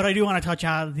 But I do want to touch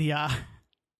on the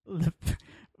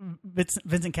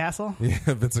Vincent Castle. Yeah,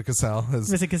 Vincent Cassel.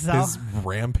 Vincent Cassel. His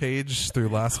rampage through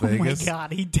Las Oh Vegas. my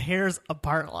God, he tears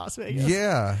apart Las Vegas.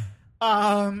 Yeah.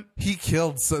 Um, He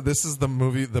killed. So this is the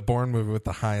Bourne movie with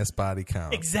the highest body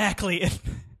count. exactly.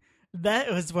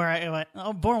 That was where I went,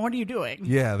 oh, Bourne, what are you doing?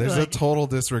 Yeah, there's Like, a total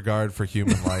disregard for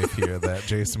human life here that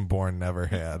Jason Bourne never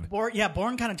had.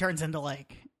 Bourne kind of turns into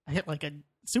like a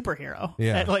superhero.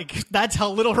 Yeah. And, like, that's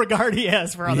how little regard he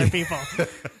has for other people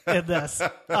in this.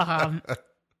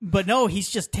 But no, he's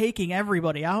just taking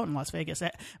everybody out in Las Vegas.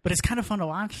 But it's kind of fun to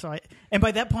watch. So and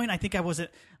by that point, I think I wasn't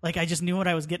like, I just knew what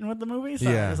I was getting with the movie. So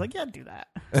Yeah. I was like, yeah, do that.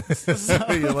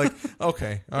 So, You're like,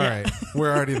 okay, all right, we're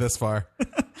already this far.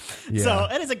 Yeah. so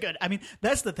it is a good. I mean,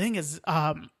 that's the thing is,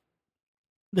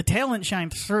 the talent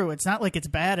shines through. It's not like it's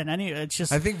bad in any. It's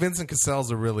just I think Vincent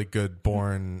Cassel's a really good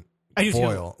Bourne I do too.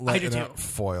 foil. I do not too.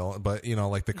 foil, but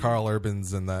like the Carl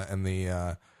Urbans and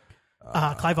the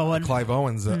Clive Owen. Clive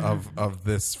Owens of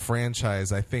this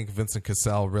franchise. I think Vincent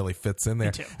Cassel really fits in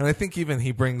there, too. and I think even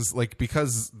he brings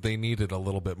because they needed a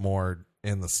little bit more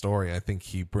in the story. I think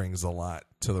he brings a lot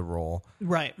to the role,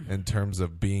 Right. in terms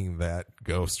of being that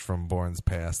ghost from Bourne's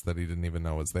past that he didn't even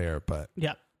know was there. But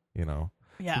Yeah.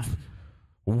 Yeah.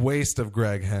 waste of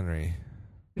Greg Henry.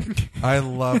 I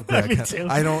love Greg Me Henry. too.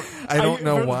 I don't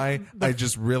know for why. I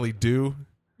just really do.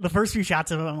 The first few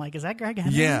shots of him, I'm like, is that Greg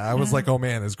Henry? Yeah, I was like, oh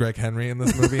man, is Greg Henry in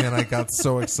this movie? And I got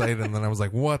so excited, and then I was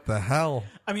like, what the hell?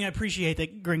 I mean, I appreciate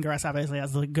that Greengrass obviously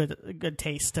has a good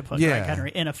taste to put Yeah. Greg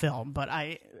Henry in a film, but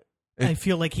I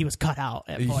feel like he was cut out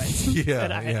at points. Yeah,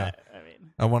 And I mean,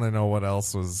 I want to know what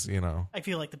else was, I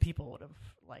feel like the people would have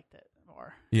liked it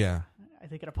more. yeah. I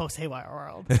think in a post Haywire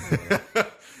world.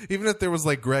 Even if there was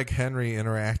like Greg Henry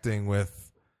interacting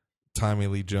with Tommy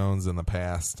Lee Jones in the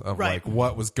past of Right. like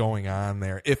what was going on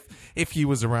there, if he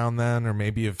was around then, or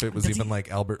maybe if it was Does even he- like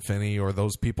Albert Finney or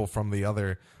those people from the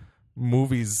other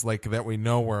movies like that we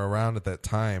know were around at that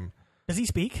time. Does he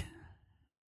speak?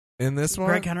 In this one,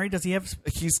 Greg Henry? Does he have?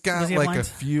 he's got does he have like lines?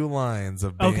 a few lines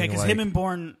of being Okay, because like, him and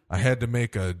Bourne. I had to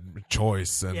make a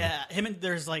choice, and Yeah, him and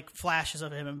there's like flashes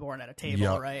of him and Bourne at a table,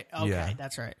 Yup. right? Okay, Yeah.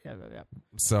 that's right. Yeah.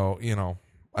 so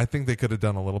I think they could have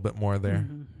done a little bit more there,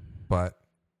 Mm-hmm. but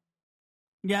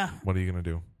Yeah. what are you gonna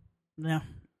do? Yeah.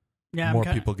 Yeah. More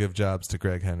people give jobs to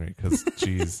Greg Henry because,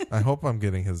 geez, I hope I'm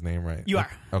getting his name right. You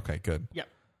are. Okay, good. Yep.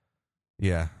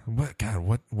 Yeah.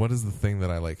 What is the thing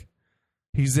that I like?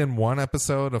 He's in one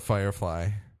episode of Firefly.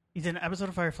 He's in an episode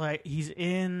of Firefly. He's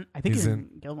in. I think He's he's in-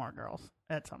 in Gilmore Girls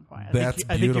at some point. That's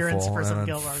I think you're in beautiful. for some And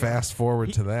Gilmore Girls. fast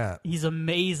forward to that. He's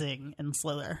amazing in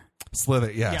Slither.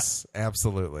 Slither, yes,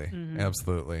 absolutely, Mm-hmm.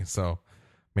 absolutely. So,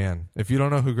 man, if you don't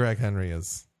know who Greg Henry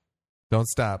is, don't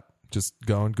stop. Just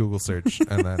go and Google search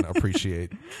and then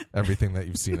appreciate everything that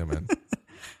you've seen him in.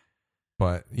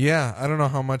 But yeah, I don't know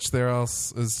how much there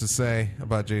else is to say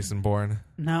about Jason Bourne.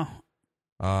 No.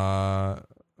 But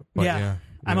Yeah. yeah,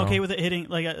 I'm you know. okay with it hitting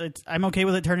I'm okay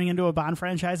with it turning into a Bond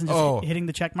franchise and just hitting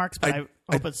the check marks, but I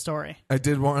hope it's story. I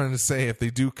did want to say if they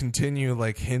do continue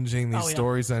like hinging these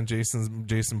stories on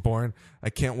Jason Bourne, I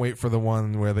can't wait for the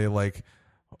one where they like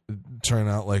turn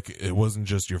out like it wasn't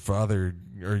just your father,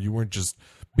 or you weren't just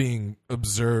being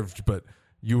observed, but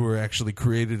you were actually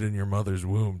created in your mother's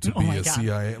womb to be my a God.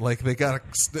 CIA. Like they got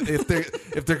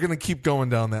if they're gonna keep going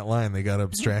down that line, they got to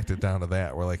abstract it down to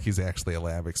that where like he's actually a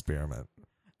lab experiment.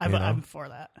 I'm for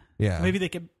that. Yeah, Maybe they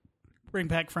could bring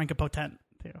back Franca Potent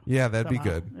too. yeah, that'd be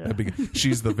somehow. good. Yeah. That'd be good.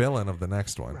 She's the villain of the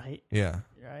next one. Right. Yeah.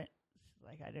 Right.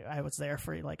 Like I was there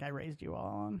for you. Like I raised you all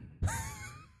along.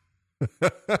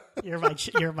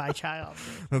 You're my child.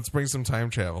 Let's bring some time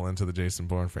travel into the Jason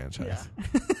Bourne franchise.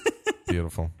 Yeah.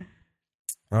 Beautiful.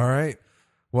 All right.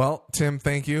 Well, Tim,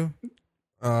 thank you.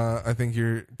 I think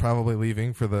you're probably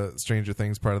leaving for the Stranger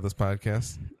Things part of this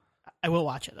podcast. I will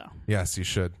watch it though. Yes, you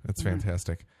should. It's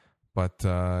fantastic. But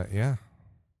yeah.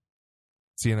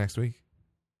 See you next week.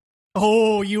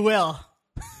 Oh, you will.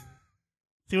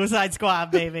 Suicide Squad,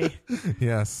 baby.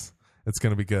 Yes. It's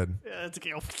going to be good.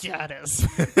 Yeah, it is.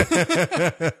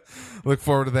 Look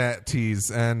forward to that tease,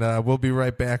 and we'll be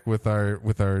right back with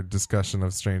our discussion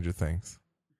of Stranger Things.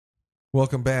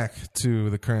 Welcome back to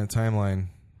the current timeline.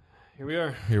 Here we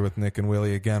are. Here with Nick and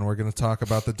Willie again. We're going to talk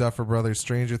about the Duffer Brothers'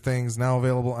 Stranger Things, now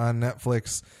available on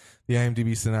Netflix. The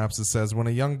IMDb synopsis says, when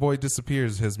a young boy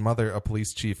disappears, his mother, a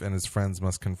police chief, and his friends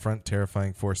must confront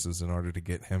terrifying forces in order to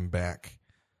get him back.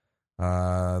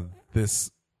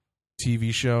 This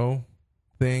TV show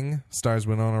thing stars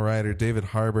Winona Ryder, David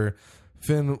Harbour,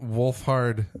 Finn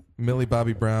Wolfhard, Millie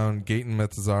Bobby Brown, Gaten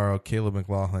Matazzaro, Caleb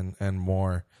McLaughlin, and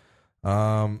more.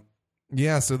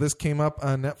 So this came up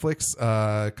on Netflix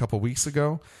a couple weeks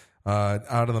ago,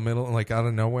 out of the middle, like out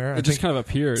of nowhere. It just kind of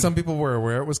appeared. Some people were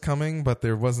aware it was coming, but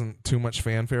there wasn't too much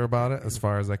fanfare about it as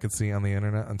far as I could see on the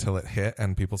internet until it hit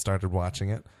and people started watching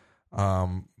it.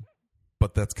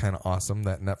 But that's kind of awesome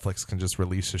that Netflix can just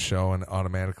release a show and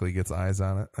automatically gets eyes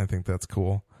on it. I think that's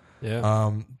cool.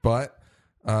 Yeah.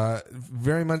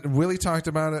 Very much, Willie talked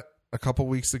about it a couple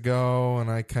weeks ago,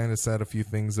 and I kind of said a few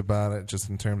things about it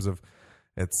just in terms of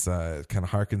it kind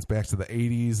of harkens back to the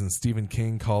 80s, and Stephen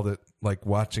King called it like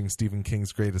watching Stephen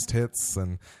King's greatest hits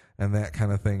and that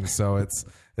kind of thing. So it's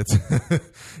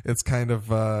it's kind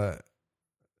of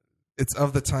it's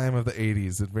of the time of the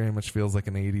 80s. It very much feels like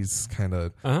an 80s kind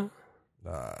of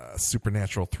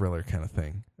supernatural thriller kind of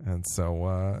thing, and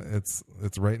so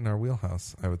it's right in our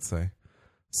wheelhouse, I would say.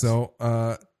 So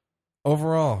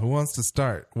overall, who wants to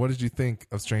start? What did you think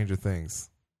of Stranger Things?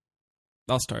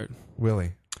 I'll start.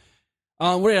 Willie.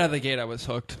 Right out of the gate, I was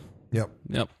hooked. Yep.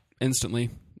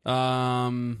 Instantly. The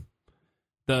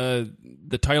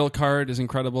title card is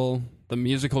incredible. The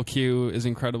musical cue is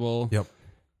incredible. Yep.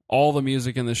 All the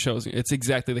music in the show, it's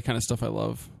exactly the kind of stuff I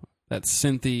love. That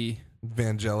synthy,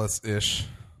 Vangelis-ish.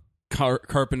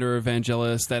 Carpenter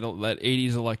Vangelis, that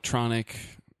 80s electronic,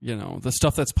 the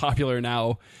stuff that's popular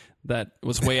now that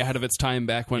was way ahead of its time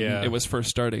back when it was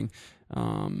first starting.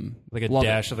 Like a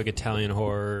dash of like Italian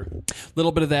horror,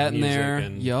 little bit of that in there.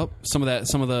 And some of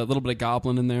the little bit of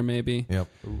Goblin in there maybe. Yep.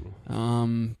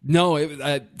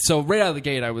 So right out of the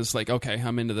gate I was like, okay,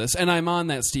 I'm into this, and I'm on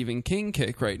that Stephen King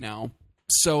kick right now.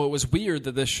 So it was weird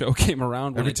that this show came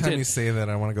around. When Every time you say that,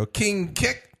 I want to go King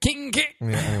kick. King kick.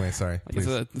 Yeah. Anyway, sorry. Like it's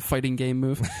a fighting game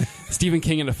move. Stephen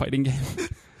King in a fighting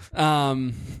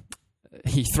game.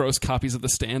 He throws copies of The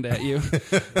Stand at you.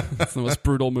 It's the most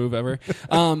brutal move ever.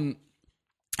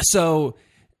 So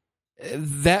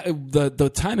that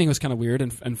the timing was kind of weird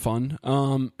and fun.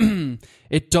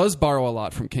 It does borrow a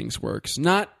lot from King's works,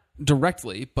 not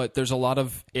directly, but there's a lot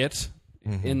of it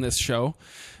in this show,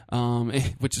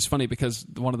 which is funny because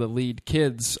one of the lead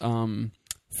kids, Finn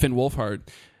Wolfhard,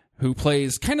 who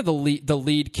plays kind of the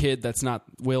lead kid that's not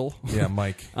Will. Yeah,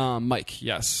 Mike. Mike,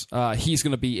 yes. He's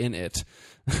going to be in it,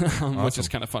 Awesome. which is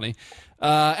kind of funny.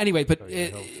 Anyway, but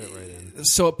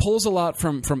so it pulls a lot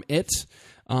from it.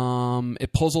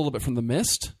 It pulls a little bit from The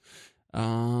Mist.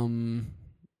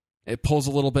 It pulls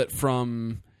a little bit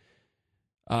from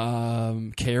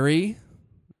Carrie,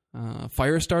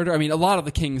 Firestarter. I mean, a lot of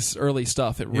the King's early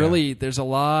stuff. There's a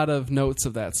lot of notes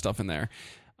of that stuff in there.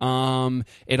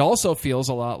 It also feels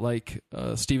a lot like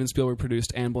Steven Spielberg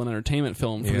produced Amblin Entertainment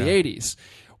film from the 80s,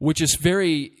 which is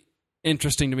very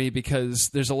interesting to me because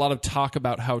there's a lot of talk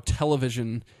about how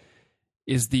television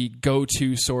is the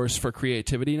go-to source for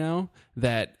creativity now,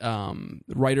 that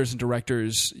writers and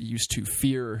directors used to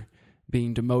fear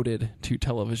being demoted to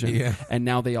television, and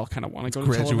now they all kind of want to go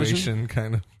to television. Graduation,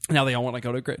 kind of. Now they all want to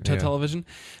go to television.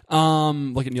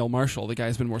 Look at Neil Marshall. The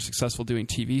guy's been more successful doing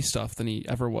TV stuff than he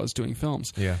ever was doing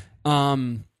films. Yeah.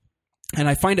 And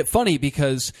I find it funny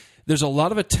because there's been a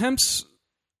lot of attempts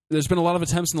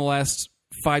in the last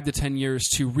 5 to 10 years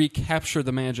to recapture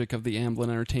the magic of the Amblin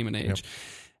Entertainment age. Yep.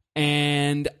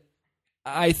 And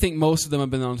I think most of them have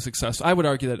been unsuccessful. I would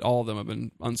argue that all of them have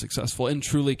been unsuccessful in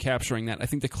truly capturing that. I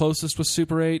think the closest was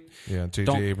Super 8. Yeah,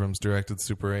 J.J. Abrams directed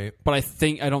Super 8. But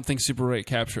I don't think Super 8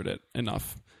 captured it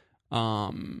enough.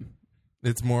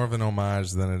 It's more of an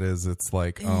homage than it is its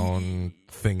like own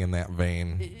thing in that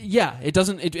vein. Yeah, it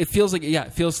doesn't. It feels like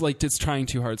it's trying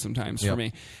too hard sometimes for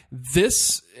me.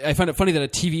 This, I find it funny that a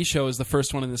TV show is the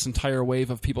first one in this entire wave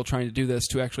of people trying to do this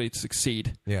to actually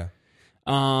succeed. Yeah.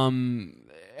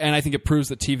 And I think it proves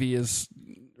that TV is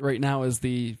right now is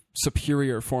the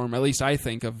superior form, at least I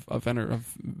think, of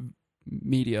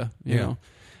media. You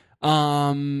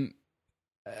know,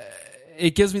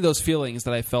 it gives me those feelings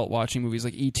that I felt watching movies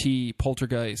like E.T.,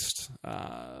 Poltergeist,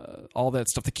 all that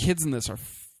stuff. The kids in this are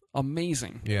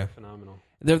amazing. Yeah, phenomenal.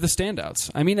 They're the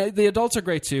standouts. I mean, the adults are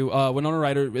great too. Winona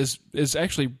Ryder is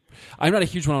actually. I'm not a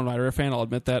huge Winona Ryder fan. I'll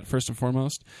admit that first and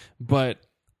foremost, but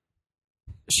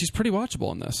she's pretty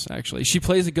watchable in this. Actually, she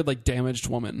plays a good like damaged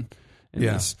woman in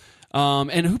Yeah. this.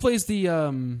 And who plays the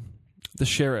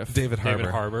sheriff? David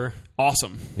Harbour. Harbor.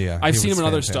 Awesome. Yeah, I've he seen him was in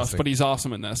other fantastic. stuff, but he's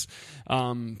awesome in this.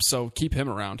 So keep him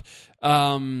around.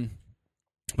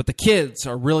 But the kids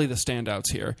are really the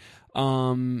standouts here.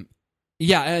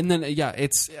 Yeah, and then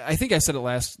it's. I think I said it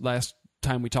last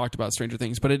time we talked about Stranger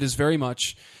Things, but it is very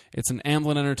much. It's an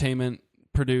Amblin Entertainment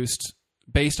produced,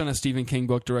 based on a Stephen King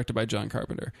book, directed by John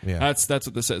Carpenter. Yeah. That's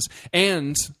what this is.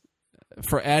 And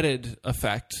for added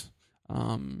effect,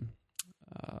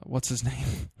 what's his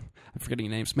name? I'm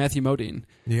forgetting names. Matthew Modine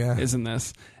Yeah, is in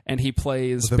this, and he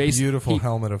plays the beautiful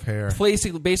helmet of hair.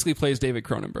 basically plays David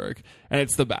Cronenberg, and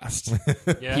it's the best.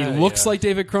 Yeah, He looks like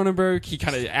David Cronenberg. He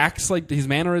kind of acts like his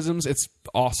mannerisms. It's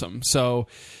awesome. So,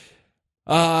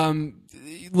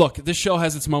 look, this show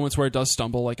has its moments where it does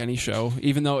stumble, like any show.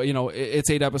 Even though it's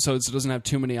 8 episodes, it doesn't have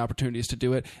too many opportunities to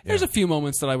do it. There's a few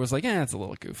moments that I was like, it's a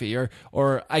little goofy,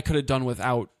 or I could have done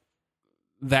without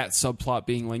that subplot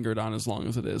being lingered on as long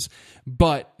as it is.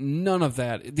 But none of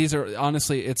that. These are,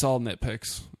 honestly, it's all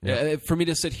nitpicks. Yeah. For me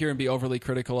to sit here and be overly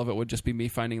critical of it would just be me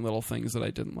finding little things that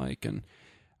I didn't like. And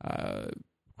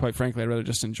quite frankly, I'd rather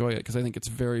just enjoy it because I think it's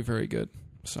very, very good.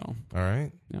 So, All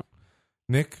right. yeah.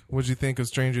 Nick, what'd you think of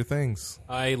Stranger Things?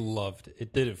 I loved it.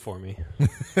 It did it for me.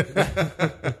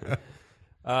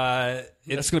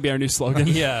 That's going to be our new slogan.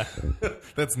 Yeah,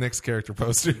 That's Nick's character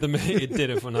poster. it did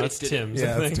it for. No, it's Tim's.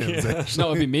 Yeah, I it's think. Tim's, Yeah. actually.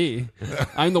 No, it'd be me.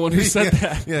 I'm the one who said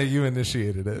that. Yeah, you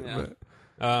initiated it. Yeah.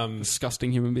 But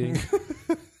Disgusting human being.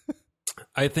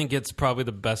 I think it's probably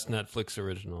the best Netflix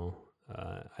original.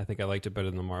 I think I liked it better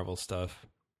than the Marvel stuff.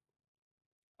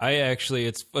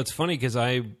 It's funny because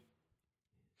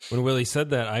when Willie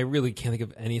said that, I really can't think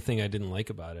of anything I didn't like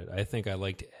about it. I think I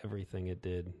liked everything it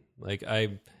did. Like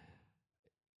I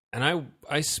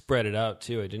spread it out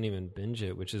too. I didn't even binge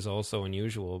it, which is also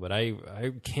unusual. But I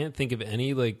can't think of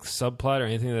any like subplot or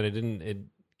anything that I didn't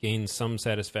gain some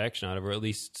satisfaction out of, or at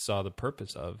least saw the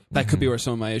purpose of. That could be where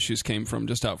some of my issues came from,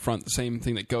 just out front. The same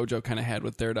thing that Gojo kind of had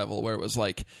with Daredevil, where it was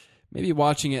like, maybe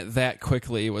watching it that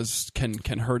quickly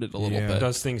can hurt it a little Yeah. bit.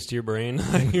 Does things to your brain.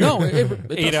 No, it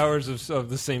 8 does. hours of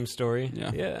the same story.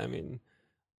 Yeah. I mean,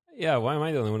 yeah. Why am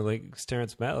I the only one who likes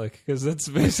Terrence Malick? Because that's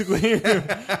basically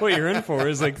what you're in for.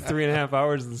 Is like 3.5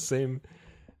 hours of the same.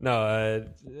 No,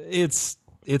 it's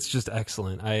just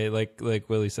excellent. I like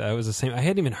Willie said. I was the same. I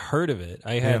hadn't even heard of it.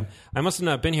 I must have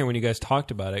not been here when you guys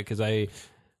talked about it because I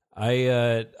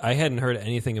hadn't heard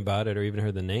anything about it or even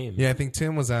heard the name. yeah, I think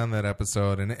Tim was on that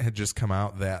episode, and it had just come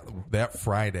out that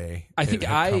Friday. I think It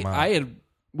had come out. I had.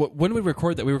 When did we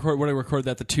record that? When I recorded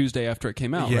that the Tuesday after it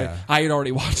came out, Yeah. right? I had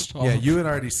already watched all Yeah, of it. you had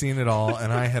already seen it all,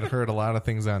 and I had heard a lot of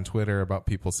things on Twitter about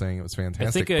people saying it was I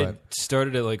fantastic. think I but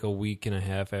started it like a week and a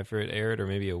half after it aired, or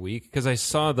maybe a week, because I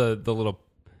saw the little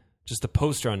just the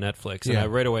poster on Netflix, and Yeah.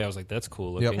 right away I was like, "That's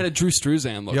cool looking." It had a Drew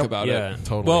Struzan look Yep. about Yeah, it.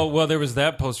 Totally. Well, there was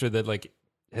that poster that like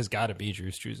has got to be Drew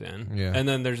Struzan. Yeah. And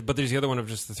then there's the other one of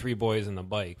just the 3 boys and the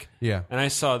bike. yeah, And I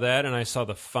saw that, and I saw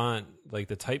the font, like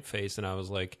the typeface, and I was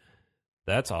like,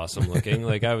 "That's awesome looking."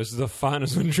 Like the font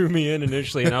is what drew me in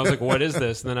initially, and I was like, "What is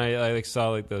this?" And then I like saw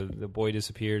like the boy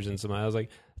disappears and I was like,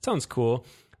 "That sounds cool."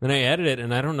 Then I added it,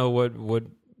 and I don't know what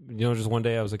just one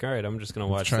day I was like, "All right, I'm just gonna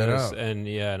watch try it this." out. And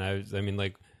yeah, and I mean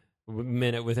like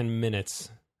within minutes.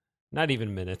 Not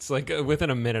even minutes. Like within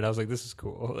a minute, I was like, "This is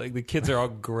cool." Like the kids are all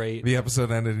great. the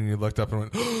episode ended, and you looked up and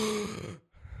went,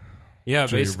 Yeah,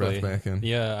 drew your basically. breath back in.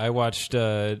 Yeah, I watched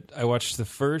the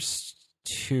first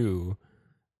 2,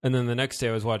 and then the next day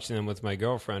I was watching them with my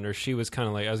girlfriend. Or she was kind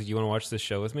of like, I was like, "You want to watch this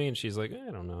show with me?" And she's like, "I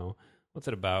don't know, what's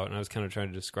it about?" And I was kind of trying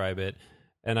to describe it.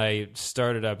 And I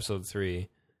started episode 3,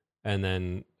 and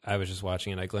then I was just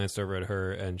watching it. I glanced over at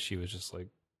her, and she was just like.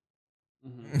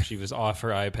 She was off her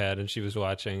iPad and she was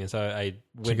watching, and so I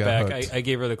went got back. hooked. I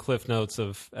gave her the cliff notes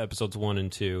of episodes 1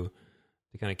 and 2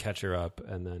 to kind of catch her up,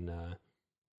 and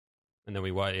then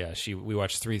we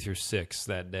watched 3 through 6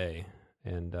 that day,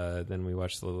 and then we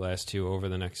watched the last 2 over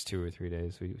the next 2 or 3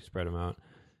 days. We spread them out,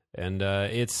 and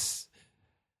it's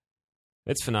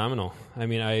phenomenal. I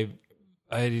mean,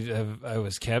 I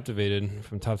was captivated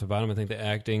from top to bottom. I think the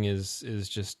acting is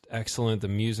just excellent. The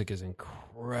music is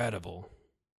incredible.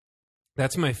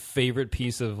 That's my favorite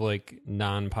piece of like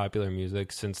non-popular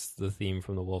music since the theme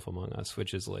from The Wolf Among Us,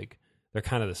 which is like they're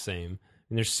kind of the same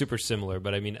and they're super similar.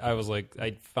 But I mean, I was like,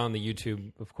 I found the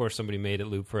YouTube. Of course, somebody made it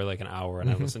loop for like an hour, and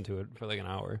I listened to it for like an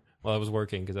hour while I was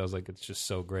working because I was like, it's just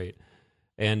so great.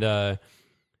 And they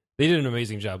did an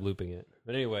amazing job looping it.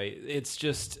 But anyway, it's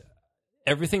just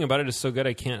everything about it is so good.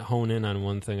 I can't hone in on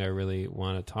one thing I really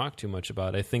want to talk too much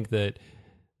about. I think that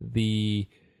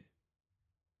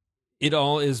it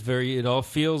all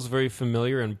feels very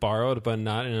familiar and borrowed, but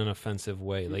not in an offensive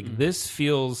way. Like this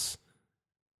feels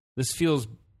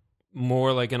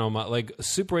more like an homage. Like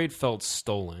Super 8 felt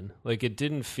stolen. Like it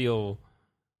didn't feel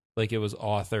like it was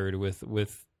authored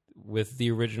with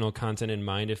the original content in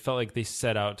mind. It felt like they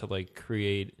set out to like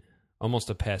create almost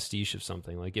a pastiche of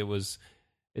something. Like it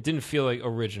didn't feel like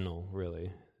original,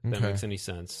 really. If that makes any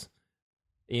sense.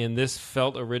 And this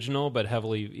felt original, but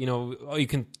heavily, you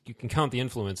can count the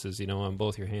influences, on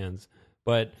both your hands,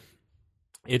 but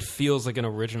it feels like an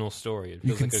original story. It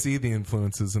feels You can see the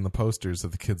influences in the posters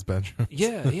of the kids' bedroom.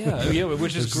 Yeah,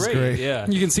 which is great. great. Yeah,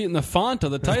 You can see it in the font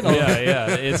of the title. yeah,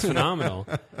 it's phenomenal.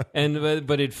 And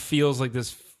but it feels like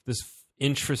this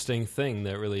interesting thing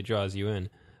that really draws you in.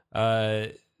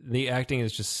 The acting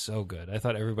is just so good. I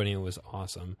thought everybody was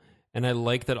awesome, and I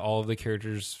like that all of the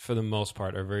characters, for the most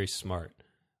part, are very smart.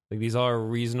 Like these all are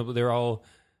reasonable.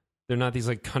 They're not these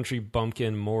like country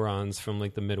bumpkin morons from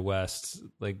like the Midwest.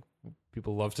 Like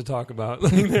people love to talk about.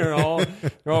 Like they're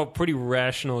all pretty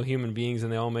rational human beings,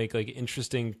 and they all make like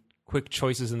interesting, quick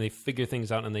choices, and they figure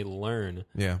things out, and they learn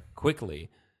quickly.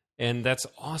 And that's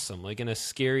awesome. Like in a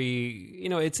scary,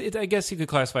 it's I guess you could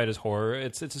classify it as horror.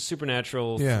 It's a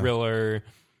supernatural thriller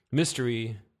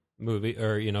mystery movie,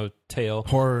 or tale,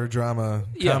 horror drama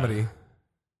comedy.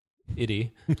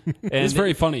 Itty. And It's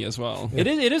very funny as well. It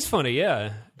is funny,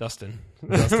 yeah. Dustin's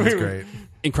great.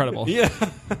 Incredible. Yeah.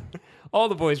 All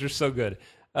the boys are so good.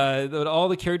 All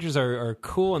the characters are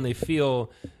cool, and they feel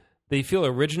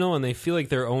original, and they feel like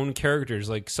their own characters.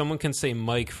 Like someone can say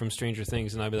Mike from Stranger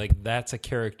Things, and I'd be like, that's a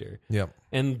character. Yep.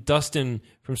 And Dustin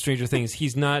from Stranger Things,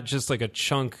 he's not just like a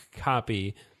chunk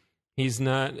copy. He's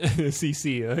not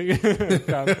CC,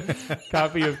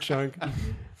 copy of chunk.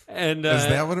 And is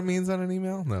that what it means on an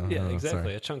email? No. Yeah, exactly.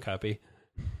 Sorry. A chunk copy.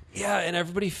 Yeah, and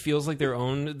everybody feels like their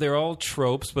own. They're all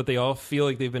tropes, but they all feel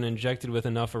like they've been injected with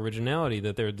enough originality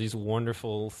that they're these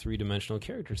wonderful three-dimensional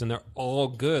characters, and they're all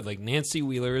good. Like Nancy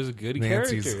Wheeler is a good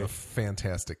Nancy's character. a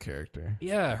fantastic character.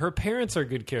 Yeah, her parents are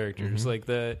good characters. Like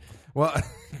her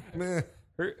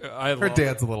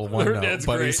dad's a little one-note,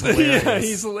 but great.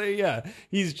 he's hilarious.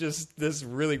 He's just this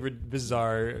really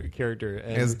bizarre character,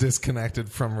 and as disconnected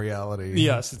from reality.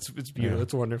 Yes, it's beautiful. Yeah.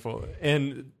 It's wonderful.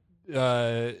 And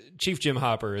Chief Jim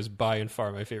Hopper is by and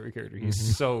far my favorite character.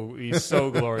 He's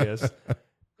so glorious,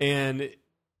 and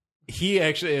he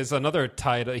actually is another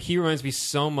title. He reminds me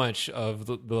so much of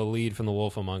the lead from The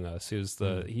Wolf Among Us. Who's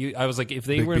I was like, if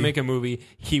they were to make a movie,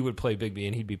 he would play Bigby,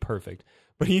 and he'd be perfect.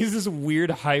 But he's this weird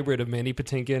hybrid of Mandy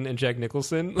Patinkin and Jack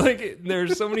Nicholson. Like,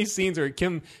 there's so many scenes where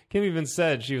Kim even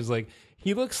said, she was like,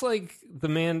 he looks like the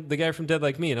guy from Dead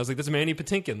Like Me. And I was like, that's Mandy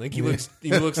Patinkin. Like, he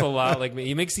looks a lot like me.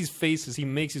 He makes these faces. He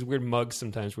makes these weird mugs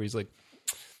sometimes where he's like,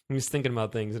 he's thinking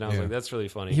about things. And I was like, that's really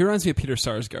funny. He reminds me of Peter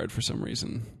Sarsgaard for some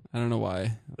reason. I don't know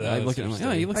why. I look at him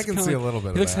like, he looks I can see a little bit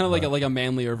of that. He looks kind of like a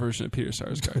manlier version of Peter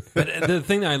Sarsgaard. But the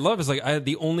thing that I love is like,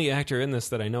 the only actor in this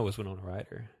that I know is Winona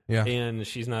Ryder. Yeah. And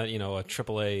she's not, a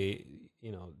AAA,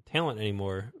 talent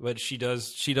anymore, but she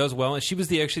does well. And she was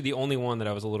actually the only one that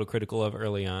I was a little critical of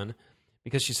early on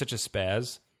because she's such a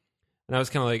spaz. And I was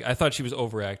kind of like, I thought she was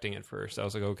overacting at first. I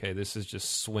was like, okay, this is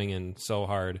just swinging so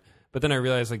hard. But then I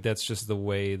realized like that's just the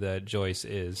way that Joyce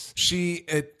is. She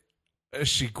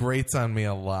grates on me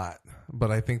a lot,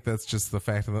 but I think that's just the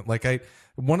fact of it. Like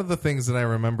one of the things that I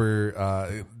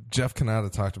remember, Jeff Kanata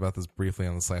talked about this briefly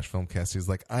on the Slash Filmcast. He's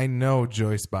like, I know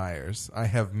Joyce Byers. I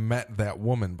have met that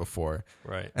woman before.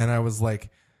 Right. And I was like,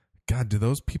 God, do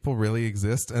those people really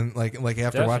exist? And like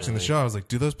after watching the show, I was like,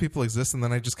 do those people exist? And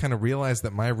then I just kind of realized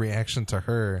that my reaction to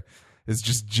her is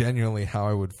just genuinely how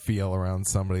I would feel around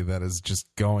somebody that is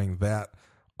just going that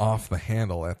off the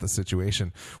handle at the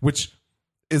situation, which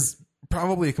is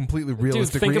probably a completely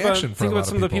realistic reaction for a lot of people. Think about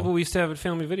some of the people we used to have at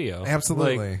Family Video.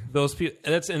 Absolutely. Like, those people,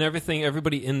 and everything,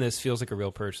 everybody in this feels like a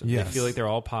real person. Yes. They feel like they're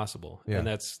all possible. Yeah. And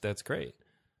that's great.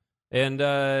 And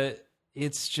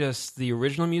it's just, the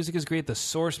original music is great. The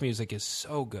source music is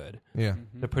so good. Yeah.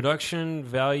 The production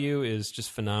value is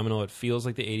just phenomenal. It feels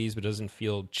like the 80s, but doesn't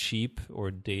feel cheap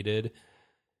or dated.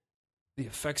 The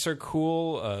effects are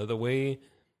cool. The way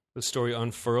the story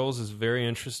unfurls is very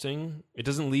interesting. It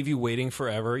doesn't leave you waiting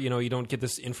forever. You don't get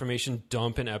this information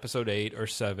dump in episode 8 or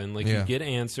 7. Like you get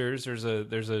answers. There's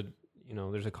a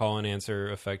call and answer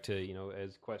effect to,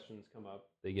 as questions come up,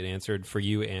 they get answered for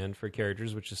you and for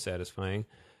characters, which is satisfying.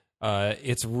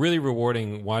 It's really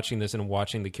rewarding watching this and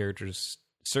watching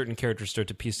certain characters start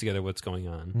to piece together what's going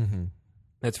on. Mm-hmm.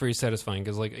 That's very satisfying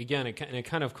because, like, again, it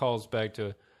kind of calls back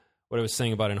to what I was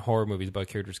saying about in horror movies about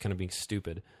characters kind of being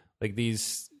stupid. Like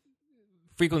these,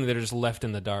 frequently they're just left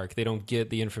in the dark. They don't get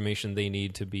the information they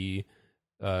need to be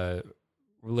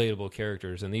relatable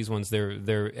characters, and these ones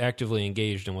they're actively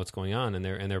engaged in what's going on, and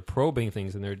they're probing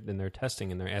things, and they're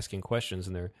testing, and they're asking questions,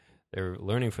 and they're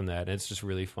learning from that, and it's just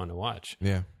really fun to watch.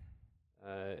 Yeah.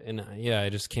 And I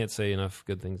just can't say enough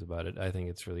good things about it. I think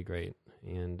it's really great,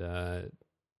 and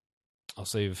I'll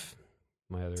save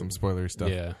my other Some spoilery stuff.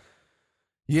 Yeah.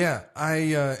 Yeah,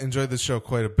 I enjoyed this show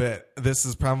quite a bit. This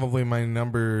is probably my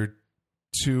number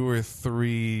 2 or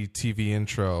 3 TV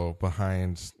intro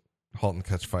behind *Halt and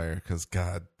Catch Fire*, because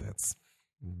God, that's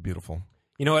beautiful.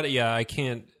 You know what? Yeah, I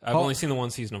can't. I've Halt- only seen the one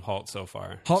season of *Halt* so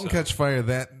far. *Halt and so. Catch Fire*,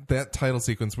 that title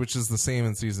sequence, which is the same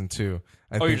in season 2.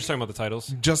 You're just talking about the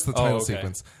titles? Just the title okay.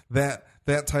 sequence.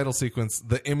 That title sequence,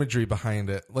 the imagery behind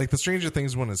it, like the Stranger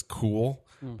Things one is cool,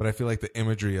 but I feel like the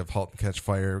imagery of *Halt and Catch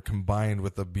Fire* combined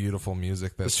with the beautiful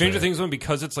music that's The Stranger there. Things one,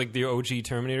 because it's like the OG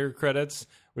Terminator credits,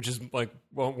 which is like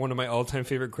one of my all-time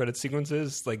favorite credit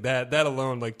sequences. Like that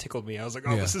alone like tickled me. I was like,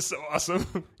 oh, Yeah. this is so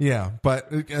awesome. Yeah,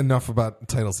 but enough about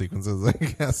title sequences, I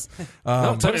guess.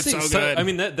 Title it's so sequences- good. I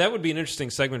mean, that would be an interesting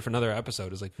segment for another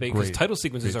episode. Is like because Great. title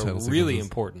sequences Great are title really sequences.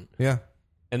 important, Yeah.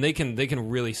 and they can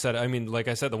really set. I mean, like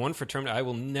I said, the one for Terminator, I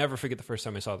will never forget the first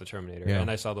time I saw the Terminator, Yeah.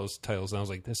 and I saw those titles, and I was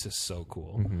like, this is so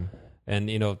cool.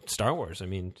 And Star Wars. I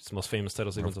mean, it's the most famous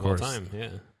title sequence of all course. time. Yeah.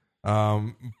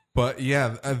 But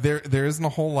yeah, there isn't a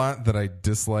whole lot that I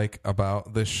dislike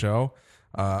about this show.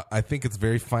 I think it's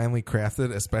very finely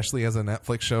crafted, especially as a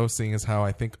Netflix show, seeing as how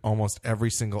I think almost every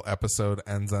single episode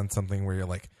ends on something where you're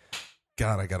like,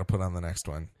 God, I got to put on the next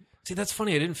one. See, that's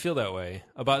funny. I didn't feel that way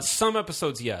about some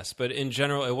episodes. Yes, but in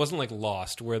general, it wasn't like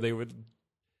Lost, where they would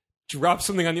drop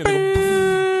something on you, and they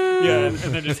go, yeah, and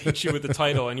then just hit you with the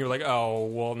title, and you're like, oh,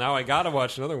 well, now I gotta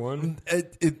watch another one.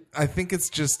 I think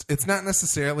it's not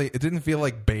necessarily, it didn't feel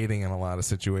like baiting in a lot of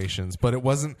situations, but it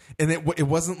wasn't, and it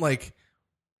wasn't like,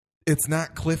 it's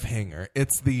not cliffhanger.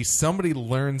 It's somebody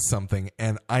learns something,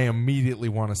 and I immediately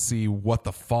want to see what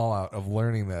the fallout of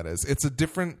learning that is. It's a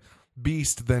different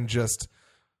beast than just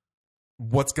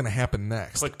what's going to happen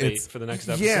next. Clickbait for the next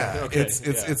episode. Yeah, Okay,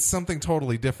 it's something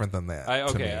totally different than that.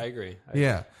 to me. I agree.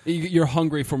 Yeah, You're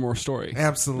hungry for more story.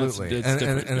 absolutely. It's and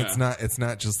different, and it's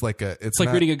not just like It's like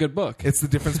not- reading a good book. It's the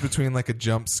difference between like a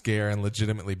jump scare and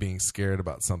legitimately being scared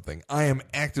about something. I am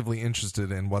actively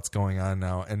interested in what's going on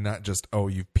now, and not just, oh,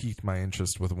 you've piqued my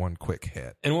interest with one quick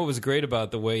hit. And what was great about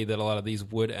the way that a lot of these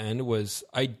would end was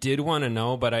I did want to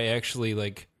know, but I actually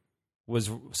was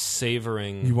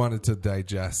savoring. You wanted to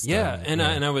digest. Yeah, them.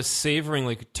 and I was savoring,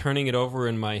 like turning it over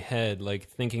in my head, like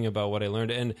thinking about what I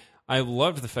learned. And I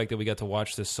loved the fact that we got to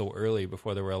watch this so early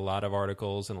before there were a lot of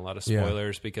articles and a lot of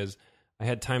spoilers, because I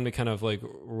had time to kind of like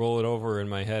roll it over in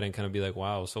my head and kind of be like,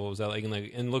 wow, so what was that like?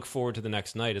 And look forward to the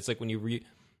next night. It's like when you're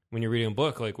reading a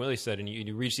book, like Willie said, and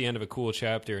you reach the end of a cool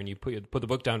chapter and you put the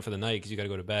book down for the night because you got to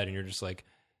go to bed, and you're just like,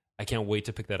 I can't wait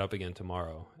to pick that up again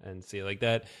tomorrow and see like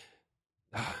that.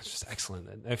 It's just excellent.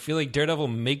 I feel like Daredevil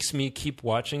makes me keep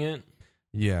watching it,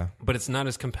 Yeah. but it's not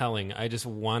as compelling. I just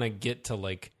want to get to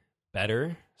like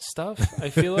better stuff, I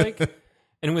feel like.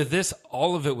 And with this,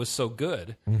 all of it was so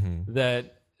good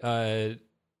that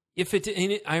if it,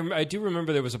 and I do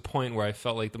remember there was a point where I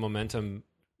felt like the momentum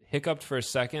hiccuped for a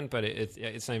second, but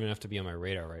it's not even enough to be on my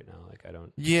radar right now. Like I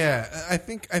don't. Yeah, I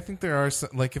think there are some,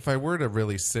 like if I were to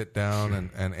really sit down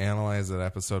and analyze it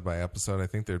episode by episode, I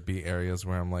think there'd be areas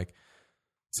where I'm like,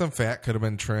 some fat could have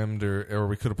been trimmed, or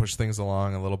we could have pushed things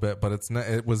along a little bit, but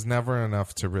it was never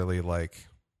enough to really like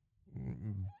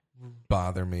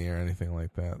bother me or anything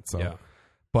like that. So, Yeah.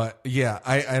 But yeah,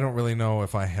 I don't really know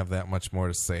if I have that much more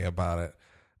to say about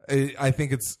it. I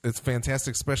think it's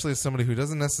fantastic, especially as somebody who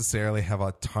doesn't necessarily have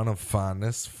a ton of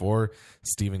fondness for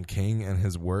Stephen King and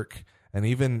his work. And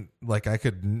even like I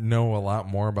could know a lot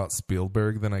more about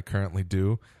Spielberg than I currently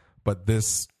do, but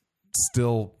this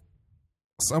still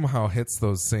somehow hits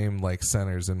those same like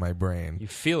centers in my brain. You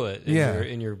feel it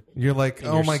in your You're like, in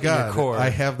oh your- my in your God, core. I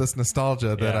have this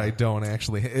nostalgia that Yeah. I don't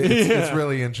actually. It's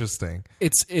really interesting.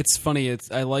 It's funny.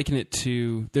 I liken it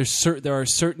to there are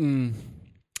certain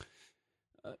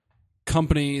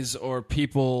companies or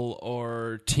people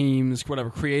or teams, whatever,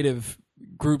 creative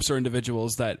groups or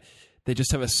individuals that they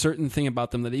just have a certain thing about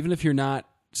them that even if you're not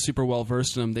super well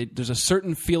versed in them, there's a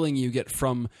certain feeling you get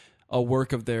from a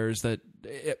work of theirs that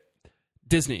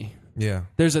Disney. Yeah.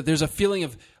 There's a feeling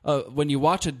of when you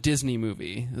watch a Disney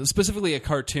movie, specifically a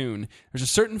cartoon, there's a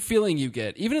certain feeling you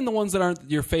get, even in the ones that aren't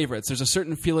your favorites. There's a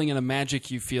certain feeling and a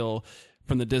magic you feel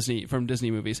from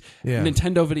Disney movies. Yeah.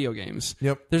 Nintendo video games.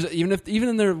 Yep. There's even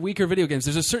in their weaker video games,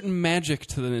 there's a certain magic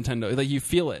to the Nintendo. Like you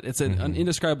feel it. It's an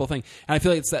indescribable thing. And I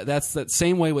feel like that's that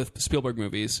same way with Spielberg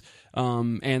movies,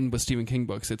 and with Stephen King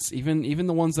books. It's even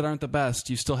the ones that aren't the best,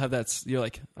 you still have that. You're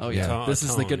like, oh yeah, this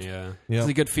is the good. Yeah. This is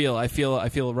a good feel. I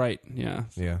feel right. Yeah.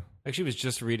 Yeah. Actually, I was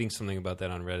just reading something about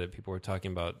that on Reddit. People were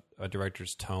talking about a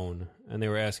director's tone, and they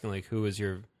were asking like, who is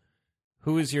your?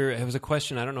 It was a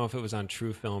question. I don't know if it was on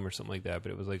True Film or something like that,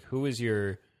 but it was like, who is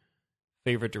your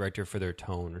favorite director for their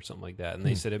tone or something like that? And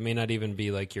they said it may not even be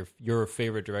like your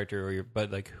favorite director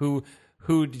but like who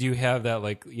do you have that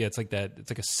like? Yeah, it's like that.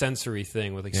 It's like a sensory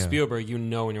thing with like Spielberg. You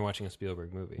know when you're watching a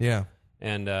Spielberg movie. Yeah.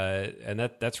 And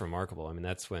that's remarkable. I mean,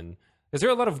 that's when. Because there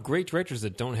are a lot of great directors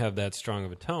that don't have that strong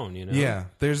of a tone, you know? Yeah,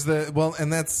 there's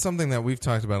and that's something that we've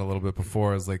talked about a little bit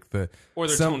before. Is like or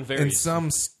their tone varies.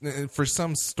 For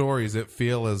some stories, it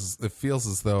feels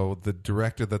as though the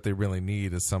director that they really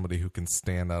need is somebody who can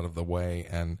stand out of the way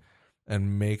and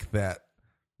make that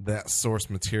source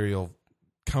material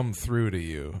come through to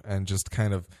you and just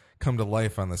kind of come to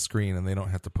life on the screen, and they don't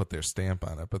have to put their stamp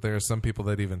on it. But there are some people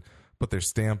that even put their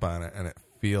stamp on it, and it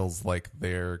feels like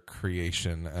their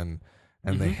creation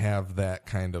and they have that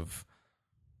kind of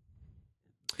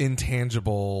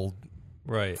intangible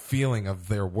feeling of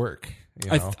their work.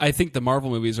 You know? I think the Marvel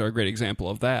movies are a great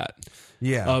example of that.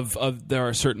 Yeah. Of there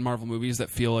are certain Marvel movies that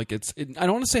feel like I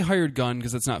don't want to say hired gun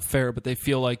because it's not fair, but they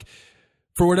feel like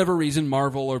for whatever reason,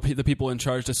 Marvel or the people in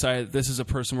charge decide this is a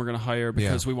person we're going to hire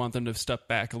because we want them to step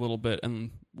back a little bit and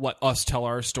let us tell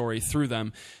our story through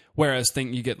them. Whereas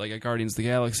you get like a Guardians of the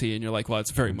Galaxy, and you're like, well,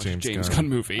 it's very much a James Gunn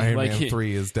movie. Iron like Man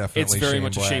 3 is definitely it's very Shane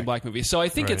much Black. a Shane Black movie. So I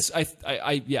think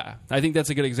I think that's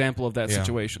a good example of that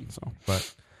situation. So,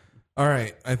 but all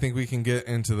right, I think we can get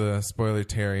into the spoiler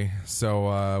Terry.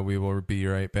 So we will be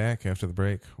right back after the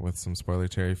break with some spoiler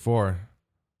Terry for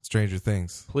Stranger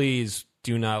Things. Please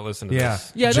do not listen to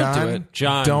this. Yeah, John, don't do it.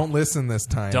 John. Don't listen this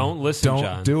time. Don't listen, Don't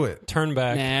John. do it. Turn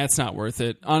back. Nah, it's not worth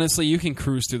it. Honestly, you can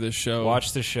cruise through this show.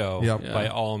 Watch the show Yep. by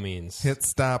all means. Hit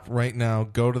stop right now.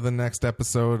 Go to the next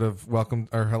episode of Welcome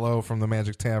or Hello from the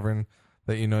Magic Tavern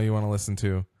that you know you want to listen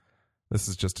to. This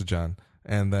is just a John.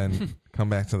 And then come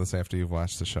back to this after you've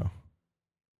watched the show.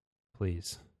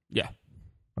 Please. Yeah.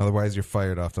 Otherwise, you're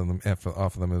fired off of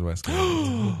the Midwest.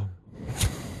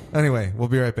 Anyway, we'll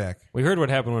be right back. We heard what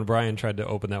happened when Brian tried to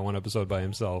open that one episode by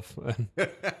himself. Do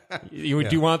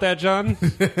you want that, John?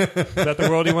 Is that the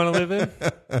world you want to live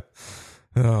in?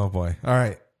 Oh, boy. All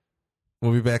right.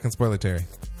 We'll be back in Spoiler Terry.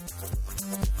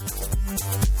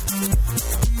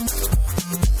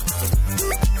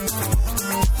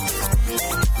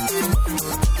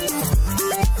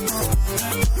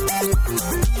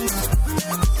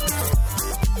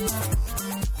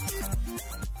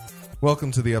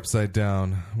 Welcome to the Upside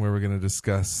Down, where we're going to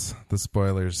discuss the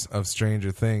spoilers of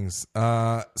Stranger Things.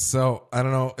 So, I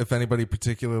don't know if anybody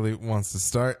particularly wants to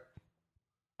start.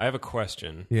 I have a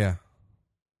question. Yeah.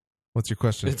 What's your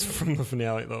question? It's from the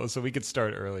finale, though, so we could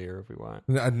start earlier if we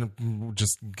want.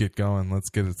 Just get going. Let's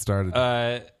get it started.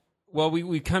 Well,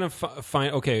 we kind of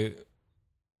find... Okay.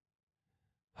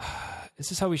 Is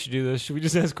this how we should do this? Should we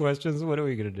just ask questions? What are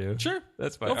we going to do? Sure.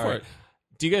 That's fine. Go for it.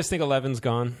 Do you guys think Eleven's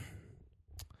gone?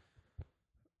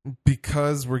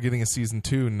 Because we're getting a season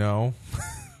 2, no.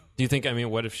 Do you think,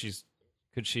 what if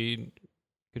could she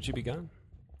be gone?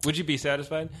 Would you be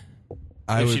satisfied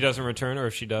if she doesn't return, or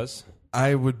if she does?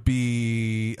 I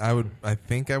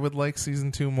think I would like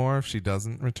season 2 more if she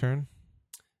doesn't return.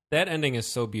 That ending is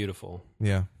so beautiful.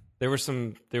 Yeah. There was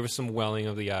some welling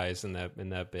of the eyes in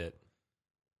that bit.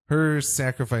 Her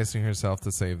sacrificing herself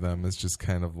to save them is just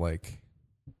kind of like,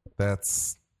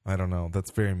 I don't know.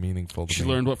 That's very meaningful to me. She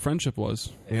learned what friendship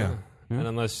was. Yeah. And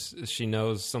unless she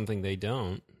knows something they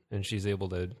don't, and she's able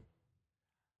to...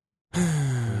 Who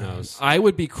knows? I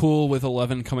would be cool with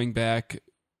 11 coming back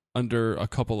under a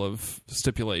couple of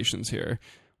stipulations here.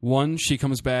 One, she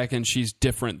comes back and she's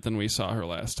different than we saw her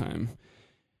last time.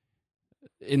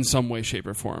 In some way, shape,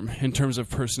 or form. In terms of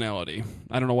personality.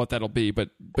 I don't know what that'll be, but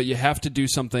you have to do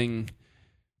something...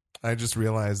 I just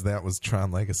realized that was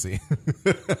Tron Legacy.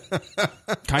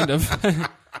 Kind of.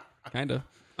 Kind of.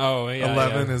 Oh, yeah.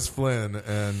 11 is Flynn,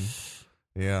 and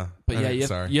yeah. But yeah,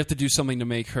 sorry. you have to do something to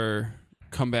make her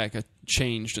come back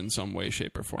changed in some way,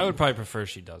 shape, or form. I would probably prefer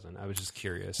she doesn't. I was just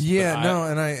curious. Yeah,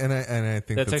 and I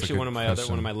think that's actually one of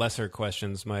my lesser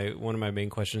questions. One of my main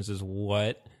questions is,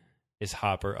 what is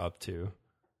Hopper up to?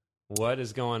 What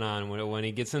is going on when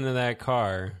he gets into that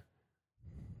car,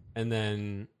 and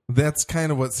then... That's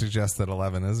kind of what suggests that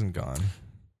 11 isn't gone.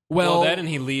 Well, that and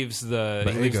he leaves the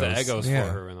Eggos. Eggos Yeah.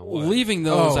 for her in the woods. Leaving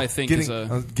those, I think, getting, is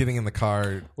a getting in the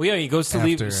car. Well, yeah, he goes to After.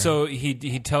 leave. So he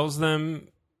tells them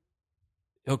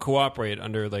he'll cooperate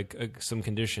under like some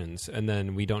conditions, and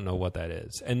then we don't know what that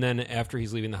is. And then after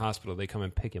he's leaving the hospital, they come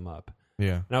and pick him up.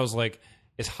 Yeah. And I was like,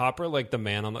 is Hopper like the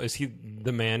man on the? Is he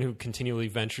the man who continually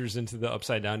ventures into the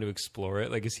Upside Down to explore it?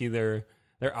 Like, is he their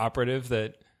operative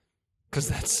that? Because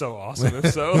that's so awesome.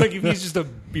 If so, like, if he's just a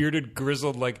bearded,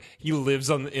 grizzled, like he lives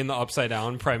in the Upside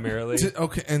Down primarily.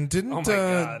 Okay, and didn't Oh my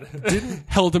God. didn't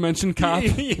hell dimension cop.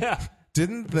 Yeah.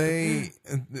 didn't they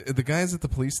the guys at the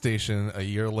police station a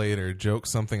year later joke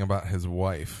something about his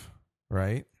wife,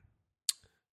 right?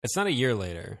 It's not a year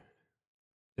later,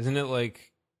 isn't it?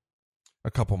 Like,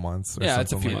 A couple months. Or Yeah,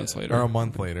 it's a something few like- months later. or a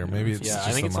month later. Maybe it's yeah, just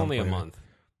I think it's only a later. month.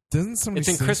 Didn't somebody It's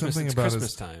in say Christmas. something It's about Christmas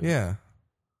his, time. Yeah.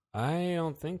 I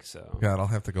don't think so. God, I'll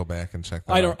have to go back and check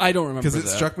that. I don't remember because it that.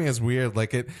 struck me as weird.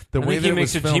 Like it, the I way think that he it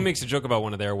makes was filmed. he makes a joke about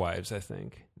one of their wives. I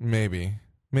think. Maybe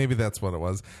that's what it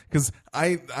was. Because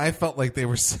I felt like they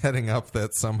were setting up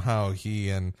that somehow he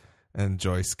and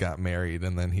Joyce got married,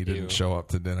 and then he didn't Ew. show up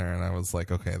to dinner, and I was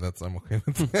like, okay, I'm okay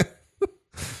with that.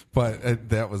 But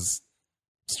that was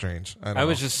strange. I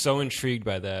was just so intrigued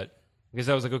by that because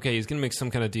I was like, okay, he's gonna make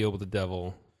some kind of deal with the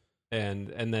devil, and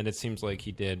then it seems like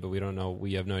he did, but we don't know.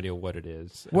 We have no idea what it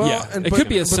is. Well, yeah, and- it but- could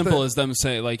be as but simple the- as them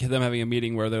having a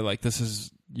meeting where they're like,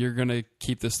 you're going to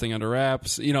keep this thing under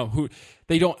wraps. You know,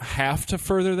 they don't have to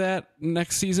further that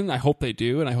next season. I hope they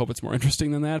do, and I hope it's more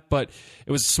interesting than that. But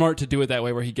it was smart to do it that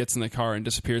way, where he gets in the car and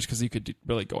disappears, because you could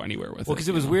really go anywhere with it. Well, because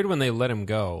it you was know? weird when they let him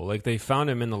go. Like they found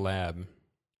him in the lab,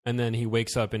 and then he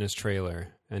wakes up in his trailer,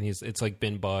 and it's like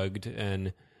been bugged,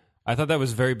 and I thought that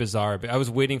was very bizarre. But I was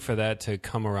waiting for that to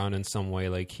come around in some way,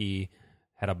 like he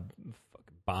had a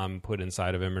bomb put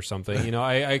inside of him or something. You know,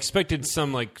 I expected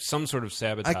some sort of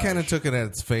sabotage. I kind of took it at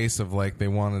its face of like they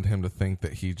wanted him to think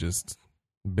that he just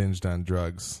binged on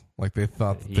drugs. Like they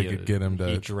thought that they could get him to.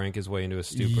 He drank his way into a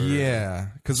stupor. Yeah,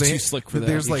 because It's too slick for that.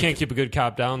 There's You like can't keep a good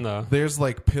cop down though. there's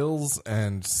like pills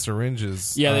and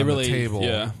syringes. Yeah, on they the really table.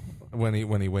 Yeah. When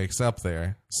he wakes up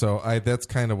there. So that's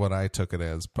kind of what I took it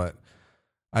as, but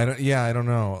I don't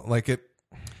know. Like it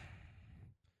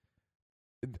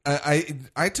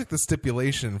I took the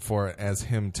stipulation for it as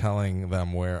him telling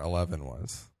them where 11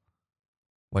 was.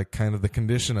 Like kind of the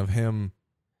condition of him.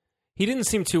 He didn't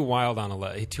seem too wild on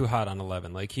 11, too hot on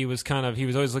 11. Like he was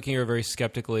always looking at her very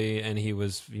skeptically, and he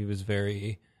was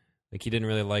very like he didn't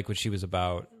really like what she was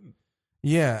about.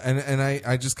 Yeah, and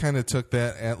I just kind of took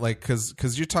that at like cuz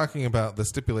you're talking about the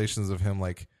stipulations of him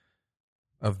like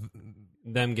of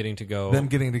Them getting to go, getting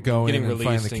getting in and find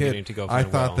released the and kid. getting to go I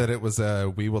find thought Will. that it was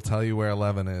we will tell you where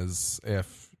 11 is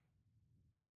if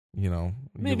you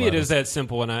Maybe let it us. is that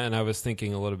simple, and I was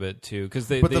thinking a little bit too because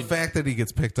But the fact that he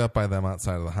gets picked up by them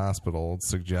outside of the hospital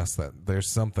suggests that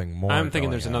there's something more. I'm thinking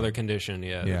going there's on. another condition,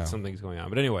 yeah, Yeah. that something's going on.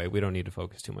 But anyway, we don't need to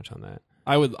focus too much on that.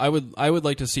 I would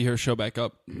like to see her show back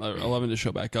up, 11 to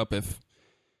show back up. If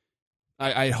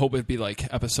I hope it'd be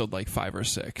like episode like 5 or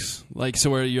 6, like so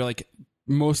where you're like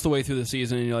most of the way through the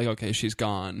season and you're like, okay, she's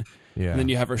gone. Yeah. And then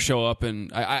you have her show up,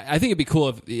 and I think it'd be cool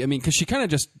if because she kind of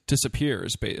just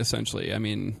disappears essentially. I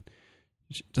mean,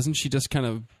 doesn't she just kind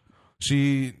of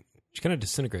She She kind of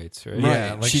disintegrates, right? yeah,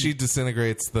 Right. like She- she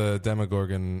disintegrates the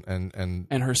Demogorgon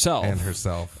and herself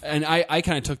herself. And I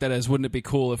kind of took that as, wouldn't it be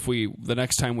cool if the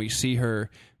next time we see her,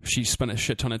 she spent a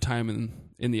shit ton of time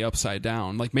in the Upside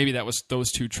Down? Like maybe that was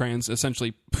those two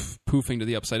essentially poofing to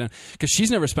the Upside Down, because she's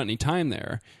never spent any time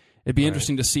there. It'd be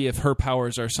interesting to see if her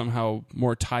powers are somehow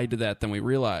more tied to that than we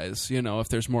realize. You know, if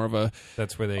there's more of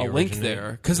That's where they a link originate.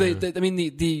 there, because I mean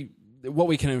the what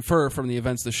we can infer from the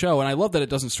events of the show, and I love that it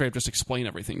doesn't straight up just explain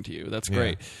everything to you. That's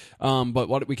great. But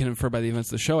what we can infer by the events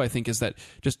of the show, I think, is that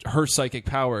just her psychic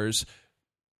powers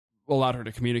allowed her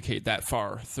to communicate that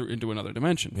far through into another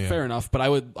dimension. Yeah. Fair enough. But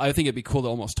I think it'd be cool to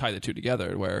almost tie the two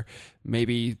together, where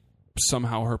maybe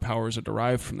somehow her powers are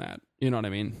derived from that. You know what I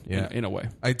mean? Yeah. In a way.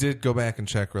 I did go back and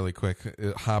check really quick.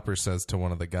 Hopper says to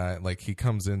one of the guys, like he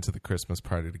comes into the Christmas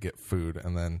party to get food,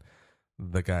 and then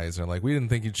the guys are like, "We didn't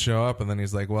think you'd show up," and then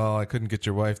he's like, "Well, I couldn't get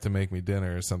your wife to make me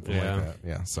dinner or something Yeah. like that."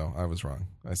 Yeah, so I was wrong.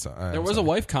 There was a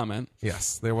wife comment.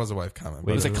 Yes, there was a wife comment.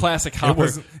 It was a but classic Hopper.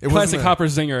 wasn't- it wasn't classic a- Hopper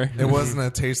zinger. it wasn't a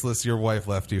tasteless "your wife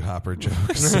left you" Hopper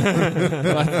jokes.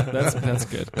 that's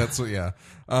good. That's what. Yeah.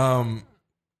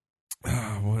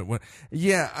 What?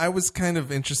 Yeah, I was kind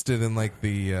of interested in like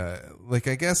the like.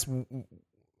 I guess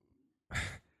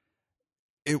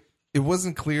it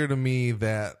wasn't clear to me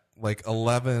that like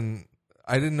 11.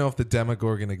 I didn't know if the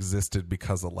Demogorgon existed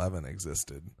because 11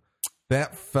 existed.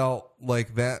 That felt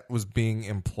like that was being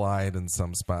implied in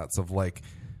some spots of like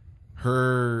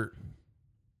her.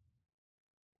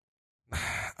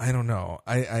 I don't know.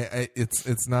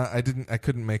 It's not. I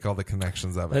couldn't make all the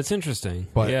connections of it. That's interesting.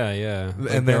 But- yeah.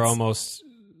 Like and they're that's- almost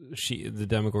the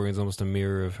Demogorgon's almost a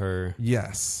mirror of her.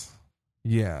 Yes.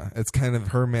 Yeah, it's kind of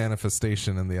her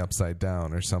manifestation in the Upside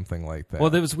Down or something like that. Well,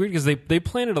 that was weird because they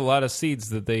planted a lot of seeds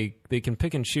that they can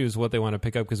pick and choose what they want to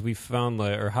pick up, because we found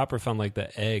Hopper found like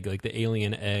the egg, like the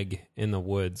alien egg in the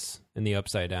woods in the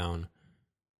Upside Down.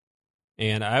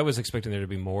 And I was expecting there to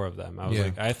be more of them. I was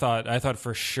like, I thought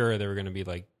for sure there were going to be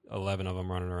like 11 of them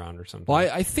running around or something. Well,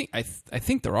 I think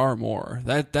there are more.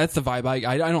 That's the vibe.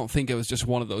 I don't think it was just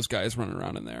one of those guys running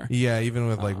around in there. yeah, even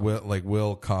with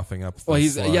Will coughing up. Well, the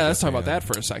he's slug let's at talk the about that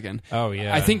end. for a second. Oh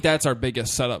yeah, I think that's our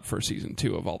biggest setup for season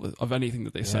 2 of anything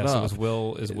that they set so up. is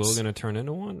Will going to turn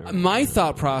into one? Or? My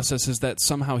thought process is that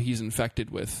somehow he's infected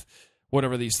with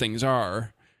whatever these things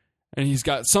are, and he's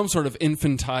got some sort of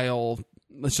infantile.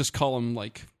 Let's just call him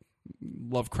like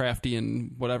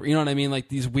Lovecraftian, whatever. You know what I mean? Like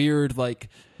these weird, like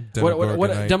what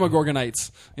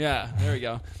Demogorgonites. Yeah, there we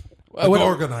go.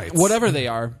 Gorgonites. Whatever they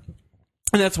are.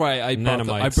 And that's why I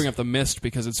Nanomites. bring up the Mist,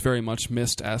 because it's very much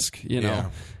Mist-esque, you know.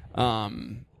 Yeah.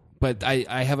 But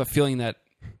I have a feeling that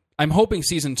I'm hoping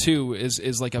season 2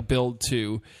 is like a build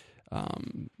to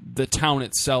the town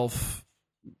itself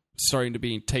starting to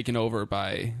be taken over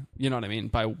by, you know what I mean,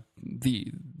 by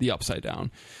the Upside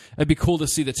Down. It'd be cool to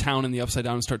see the town and the Upside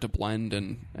Down start to blend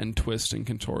and twist and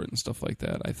contort and stuff like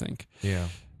that, I think. Yeah.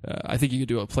 I think you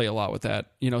could play a lot with that.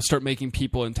 You know, start making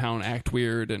people in town act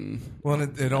weird and... Well,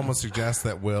 it almost suggests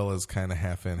that Will is kind of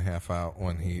half in, half out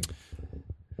when he...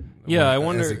 Yeah, I as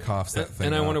wonder. he coughs that thing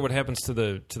and I out. wonder what happens to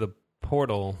the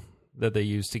portal that they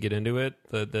use to get into it.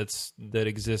 That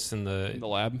exists in the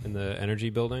lab, in the energy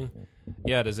building.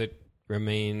 Yeah, does it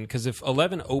remain? Because if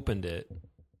 11 opened it,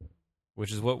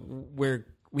 which is where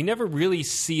we never really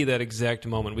see that exact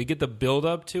moment. We get the build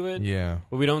up to it, Yeah.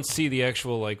 but we don't see the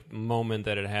actual like moment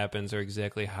that it happens or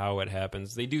exactly how it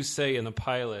happens. They do say in the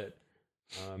pilot,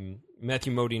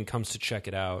 Matthew Modine comes to check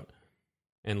it out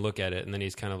and look at it, and then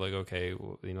he's kind of like, okay,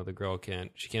 well, you know, the girl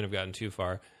can't have gotten too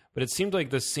far. But it seemed like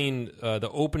the scene, the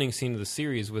opening scene of the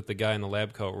series with the guy in the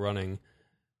lab coat running.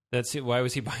 That's it. Why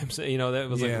was he by himself? You know, that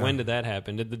was like, when did that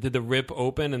happen? Did the rip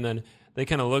open, and then they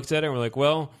kind of looked at it and were like,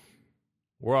 well,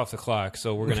 we're off the clock,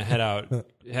 so we're gonna head out.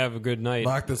 Have a good night.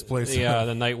 Lock this place Yeah, up.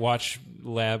 the night watch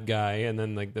lab guy, and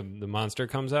then like the monster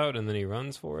comes out, and then he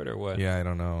runs for it, or what? Yeah, I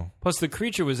don't know. Plus, the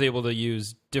creature was able to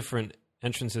use different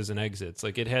entrances and exits.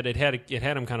 Like it had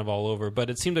him kind of all over. But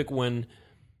it seemed like when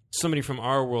somebody from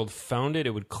our world found it,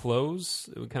 it would close.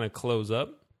 It would kind of close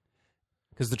up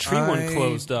because the tree one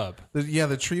closed up. The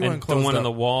tree one And closed the one up. in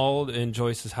the wall in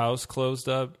Joyce's house closed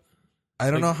up. I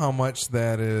don't know how much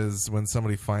that is when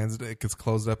somebody finds it gets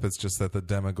closed up. It's just that the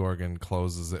Demogorgon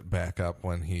closes it back up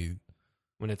when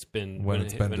it's been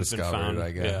discovered, found.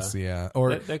 I guess. Yeah.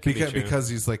 Or that could be true. because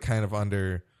he's like kind of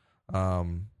under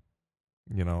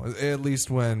you know, at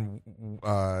least when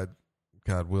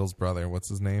Will's brother, what's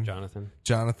his name? Jonathan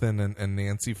and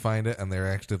Nancy find it, and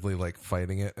they're actively like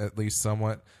fighting it at least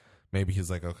somewhat. Maybe he's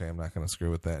like, okay, I'm not going to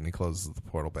screw with that, and he closes the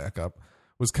portal back up.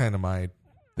 Was kind of my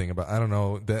thing about. I don't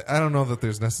know that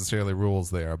there's necessarily rules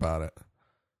there about it.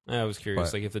 I was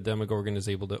curious, But- like if the Demogorgon is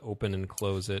able to open and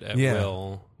close it at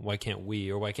will, why can't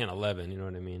we, or why can't 11? You know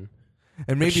what I mean?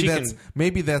 And But she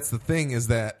maybe that's the thing, is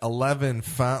that 11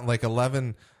 found like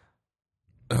 11.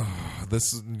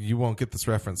 You won't get this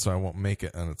reference, so I won't make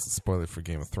it, and it's a spoiler for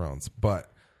Game of Thrones.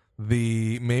 But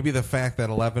maybe the fact that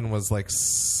 11 was like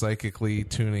psychically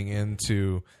tuning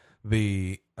into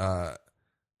the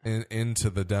into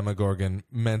the Demogorgon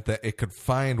meant that it could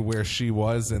find where she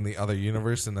was in the other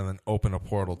universe and then open a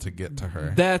portal to get to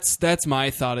her. That's my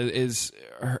thought. Is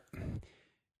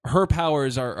her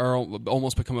powers are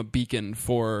almost become a beacon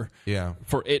for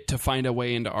it to find a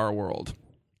way into our world.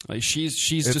 Like she's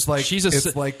it's like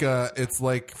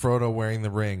Frodo wearing the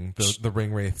ring. The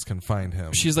ring wraiths can find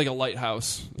him. She's like a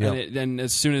lighthouse, Yep. and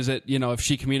as soon as if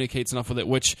she communicates enough with it,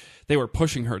 which they were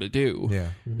pushing her to do,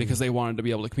 because they wanted to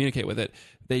be able to communicate with it,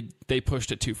 they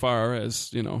pushed it too far, as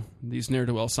these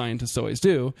ne'er-do-well scientists always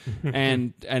do,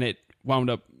 and it wound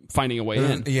up finding a way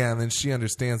in. Yeah, and then she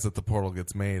understands that the portal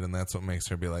gets made, and that's what makes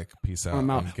her be like, "Peace out." I'm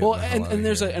out. Well, and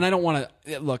there's and I don't want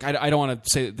to look. I don't want to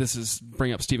say that this is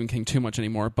bring up Stephen King too much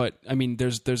anymore. But I mean,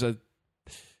 there's a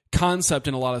concept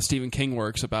in a lot of Stephen King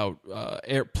works about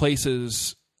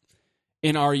places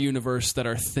in our universe that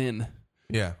are thin,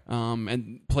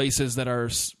 and places that are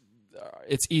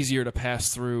it's easier to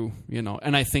pass through,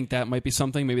 and I think that might be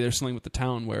something. Maybe there's something with the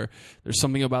town where there's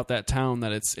something about that town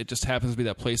that it just happens to be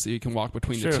that place that you can walk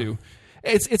between the two.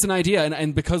 it's an idea,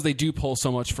 and because they do pull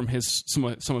so much from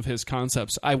some of his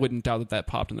concepts, I wouldn't doubt that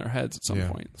popped in their heads at some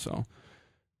point. So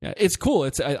yeah, it's cool.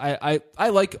 It's I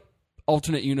like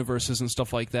alternate universes and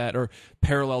stuff like that, or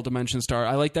parallel dimension star.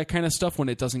 I like that kind of stuff when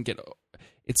it doesn't get.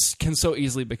 It can so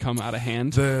easily become out of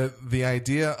hand. The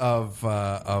idea of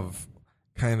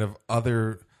kind of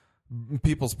other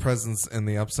people's presence in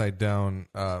the Upside Down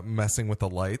messing with the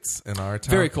lights in our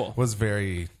town Very cool. was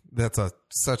very. That's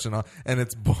such an and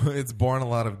it's born a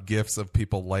lot of gifs of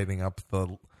people lighting up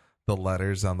the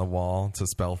letters on the wall to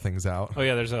spell things out. Oh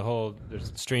yeah, there's a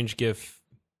strange GIF.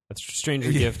 That's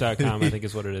strangergif.com, I think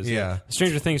is what it is. Yeah.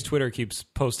 Stranger Things Twitter keeps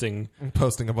posting a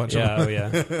bunch of them. Oh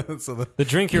yeah. So the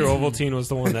Drink Your Ovaltine was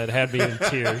the one that had me in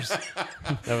tears.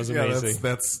 That was amazing. Yeah,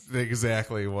 that's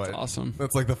exactly what. That's awesome.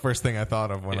 That's like the first thing I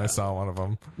thought of when I saw one of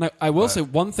them. Now, I will say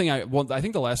one thing. I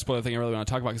think the last spoiler thing I really want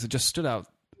to talk about because it just stood out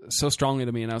so strongly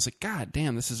to me, and I was like, God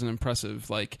damn, this is an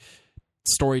impressive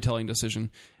storytelling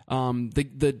decision. I don't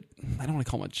want to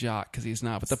call him a jock because he's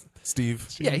not, but Steve.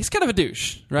 Yeah, he's kind of a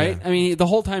douche, right? Yeah. I mean, the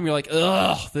whole time you're like,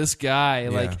 ugh, this guy.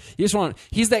 Like, you just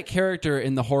he's that character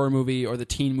in the horror movie or the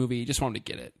teen movie. You just want him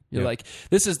to get it. You're like,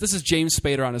 this is James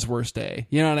Spader on his worst day.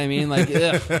 You know what I mean? Like,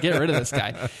 ugh, get rid of this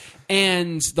guy.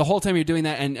 And the whole time you're doing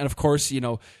that, and of course, he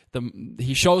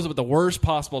shows up at the worst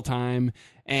possible time,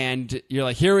 and you're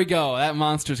like, here we go. That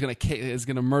monster is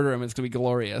gonna murder him. It's gonna be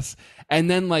glorious. And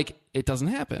then it doesn't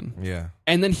happen. Yeah.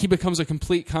 And then he becomes a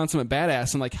complete consummate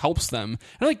badass and helps them.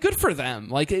 And good for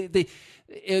them.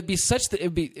 It'd be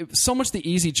so much the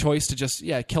easy choice to just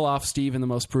kill off Steve in the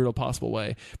most brutal possible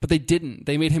way. But they didn't.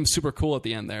 They made him super cool at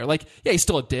the end there. He's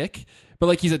still a dick,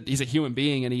 but he's a human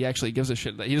being and he actually gives a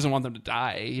shit that he doesn't want them to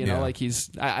die.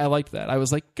 I liked that. I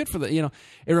was like, good for the.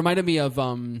 It reminded me of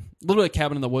a little bit of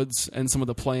Cabin in the Woods and some of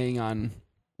the playing on.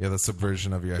 Yeah, the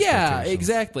subversion of your expectations. Yeah,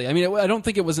 exactly. I mean, I don't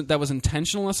think that was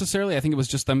intentional necessarily. I think it was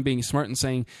just them being smart and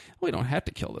saying, we don't have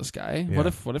to kill this guy. Yeah. What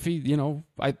if he,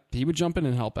 he would jump in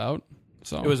and help out.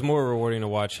 So it was more rewarding to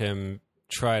watch him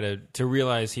try to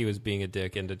realize he was being a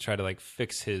dick and to try to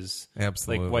fix his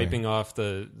absolutely wiping off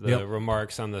the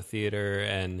remarks on the theater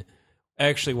and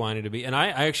actually wanting to be. And I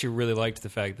actually really liked the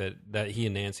fact that he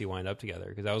and Nancy wind up together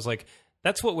because I was like,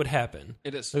 that's what would happen.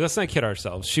 It is. Let's not kid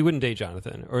ourselves. She wouldn't date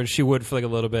Jonathan, or she would for a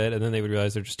little bit, and then they would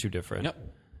realize they're just too different. Yep.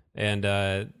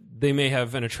 And they may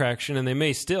have an attraction, and they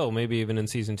may still, maybe even in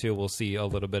season 2, we'll see a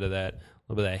little bit of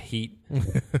that heat,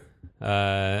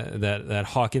 that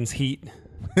Hawkins heat.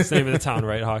 That's the name of the town,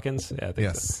 right? Hawkins. Yeah, I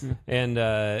think so. And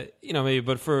maybe,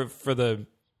 but for the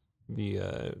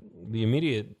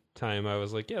immediate time, I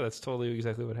was like, yeah, that's totally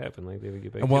exactly what happened. They would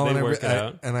get back. Well, they work it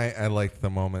out. And I liked the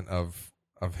moment of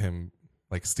him.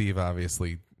 Steve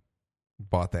obviously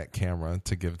bought that camera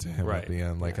to give to him at the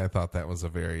end. I thought that was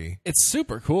it's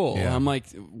super cool. Yeah. I'm like,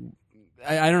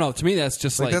 I don't know. To me, that's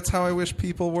just that's how I wish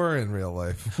people were in real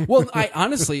life. Well, I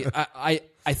honestly, I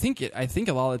think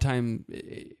a lot of the time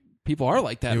people are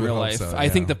like that in real life. So, I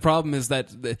think the problem is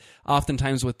that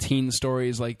oftentimes with teen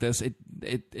stories like this,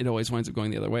 it always winds up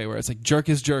going the other way, where it's jerk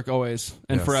is jerk always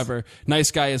and forever.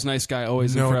 Nice guy is nice guy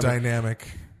always and forever. No dynamic.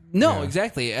 No,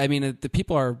 exactly. I mean, the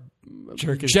people are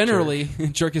generally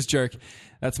jerk is jerk.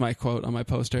 That's my quote on my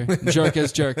poster. Jerk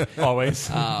is jerk always.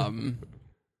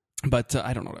 But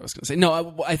I don't know what I was going to say.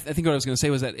 No, I think what I was going to say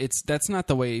was that that's not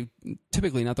the way.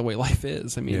 Typically, not the way life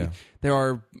is. I mean, there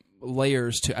are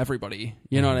layers to everybody.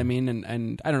 You know what I mean?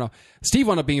 And I don't know. Steve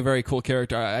wound up being a very cool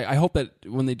character. I hope that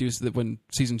when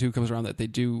season 2 comes around, that they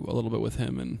do a little bit with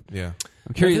him. And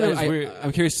I'm curious.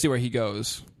 I'm curious to see where he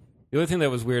goes. The only thing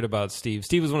that was weird about Steve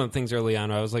was one of the things early on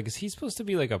where I was like, is he supposed to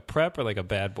be a prep or a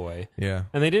bad boy? Yeah.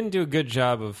 And they didn't do a good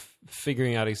job of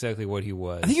figuring out exactly what he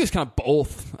was. I think he was kind of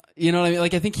both. You know what I mean? I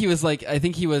think he was. Well,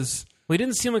 he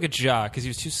didn't seem like a jock because he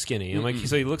was too skinny. And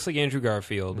so he looks like Andrew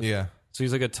Garfield. Yeah. So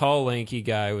he's a tall, lanky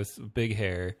guy with big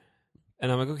hair. And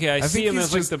I'm like, okay, I see him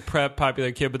as the prep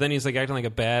popular kid, but then he's acting like a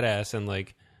badass and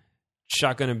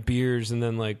shotgunning beers and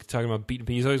then talking about beating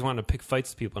people. He's always wanting to pick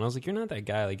fights with people. And I was like, you're not that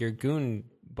guy. You're a goon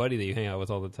buddy that you hang out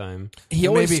with all the time. He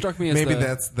always struck me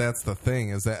as that's the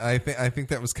thing is that I think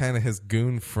that was kind of his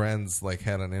goon friends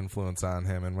had an influence on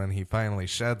him, and when he finally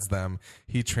sheds them,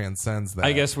 he transcends that.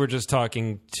 I guess we're just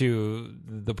talking to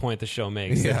the point the show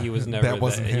makes that he was never that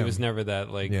wasn't him. He was never that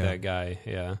that guy.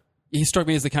 Yeah, he struck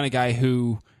me as the kind of guy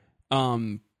who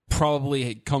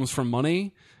probably comes from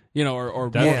money.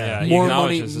 Or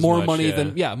more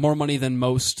money than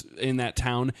most in that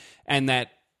town, and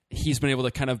that he's been able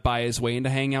to kind of buy his way into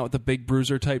hanging out with the big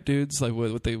bruiser type dudes,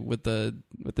 with the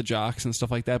jocks and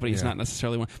stuff like that. But he's not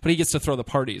necessarily one. But he gets to throw the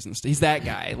parties and stuff. He's that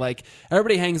guy.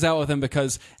 Everybody hangs out with him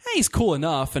because he's cool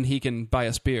enough and he can buy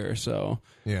us beer. So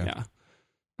yeah.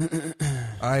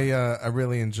 I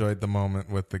really enjoyed the moment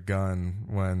with the gun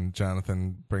when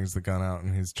Jonathan brings the gun out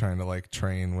and he's trying to like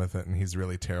train with it and he's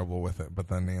really terrible with it. But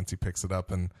then Nancy picks it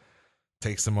up and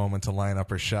takes a moment to line up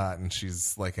her shot and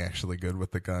she's like actually good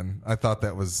with the gun. I thought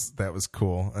that was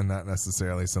cool and not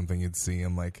necessarily something you'd see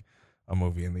in like a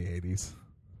movie in the 80s.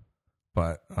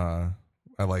 But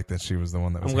I like that she was the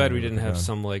one that was. I'm glad we handy with didn't the have gun.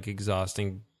 some like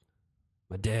exhausting.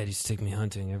 My dad used to take me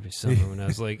hunting every summer when I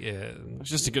was like, yeah, It's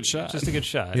just a good shot. just a good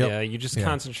shot. Yep. Yeah, you just Yeah.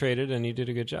 concentrated and you did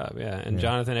a good job. Yeah, and Yeah.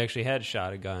 Jonathan actually had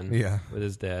shot a gun. Yeah. with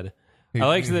his dad. He- I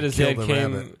liked he that his killed dad the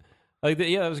came. rabbit. Like that,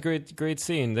 yeah, that was a great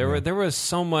scene. There was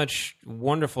so much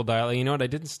wonderful dialogue. You know what? I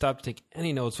didn't stop to take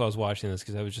any notes while I was watching this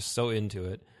because I was just so into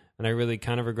it, and I really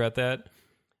kind of regret that,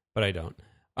 but I don't.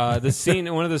 The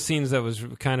scene, one of the scenes that was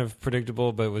kind of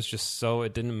predictable, but it was just so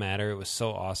it didn't matter. It was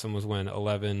so awesome. Was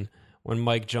when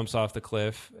Mike jumps off the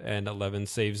cliff and 11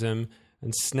 saves him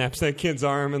and snaps that kid's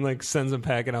arm and like sends him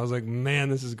packing. I was like, man,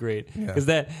 this is great because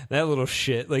that little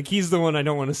shit, like he's the one I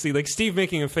don't want to see. Like Steve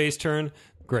making a face turn,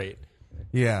 great.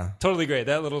 Yeah. Totally great.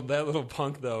 That little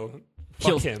punk though.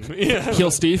 Fuck him. Yeah.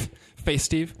 Kill Steve. Face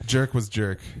Steve. Jerk was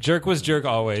jerk. Jerk was jerk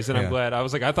always, and I'm Yeah. glad. I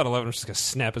was like, I thought 11 was just gonna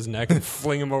snap his neck and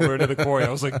fling him over into the quarry. I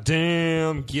was like,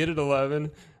 damn, get it,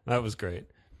 11. That was great.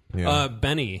 Yeah.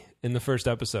 Benny in the first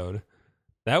episode.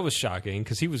 That was shocking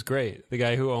because he was great. The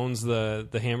guy who owns the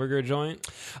hamburger joint.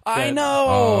 I That- know.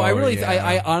 Oh, I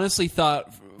yeah. honestly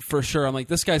thought for sure. I'm like,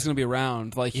 this guy's gonna be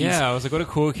around. Like, he's, Yeah, I was like, what a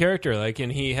cool character. Like,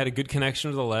 and he had a good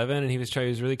connection with 11, and he was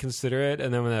really considerate.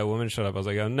 And then when that woman showed up, I was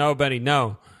like, oh no, Benny,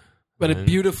 no. but And it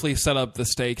beautifully set up the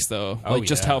stakes, though. Oh, Like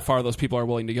just yeah. how far those people are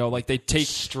willing to go. Like they take,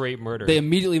 Straight murder. they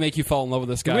immediately make you fall in love with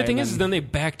this guy. The weird thing and is then they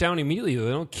back down immediately. They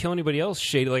don't kill anybody else.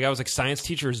 Shady. Like I was like, science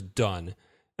teacher is done,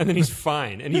 and then he's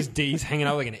fine, and he's hanging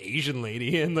out like an Asian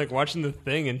lady and like watching the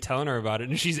thing and telling her about it,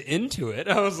 and she's into it.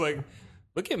 I was like,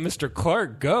 look at Mr.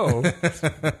 Clark go.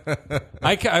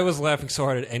 I was laughing so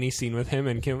hard at any scene with him,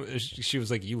 and Kim. She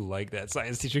was like, you like that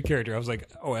science teacher character? I was like,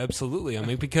 oh, absolutely. I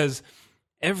mean, because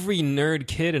every nerd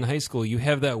kid in high school, you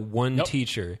have that one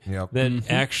teacher Yep. that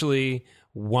actually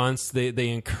wants they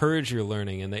encourage your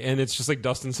learning, and it's just like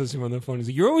Dustin says to him on the phone, he's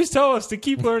like, you always tell us to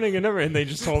keep learning and they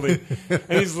just told him,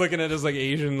 and he's looking at his like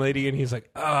Asian lady and he's like,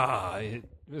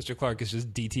 Mr. Clark is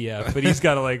just DTF, but he's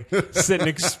got to like sit and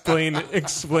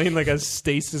explain like a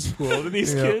stasis pool to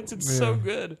these Yep. kids. It's so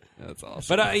good. that's awesome.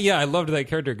 But I loved that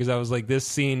character because I was like, this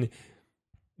scene.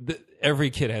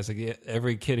 Every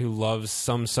kid who loves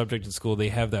some subject in school, they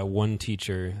have that one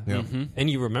teacher, Yep. and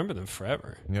you remember them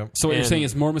forever. Yep. so what you're and- saying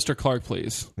is more Mr. Clark,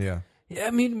 please. Yeah. Yeah,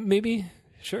 I mean, maybe,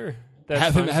 sure. That's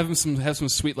Have fine. him have some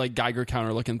sweet like Geiger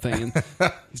counter looking thing.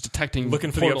 And he's detecting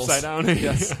Looking for portals. the upside down.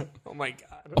 Yes. Oh my god.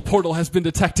 A portal has been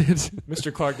detected.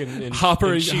 Mr. Clark and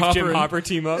Hopper- and Chief Hopper Jim and- Hopper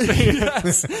team up.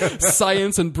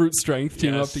 Science and brute strength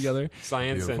team Yes. up together.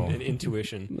 Science Beautiful. and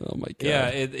intuition. Oh my god.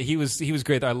 Yeah, he was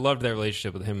great. I loved that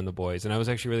relationship with him and the boys, and I was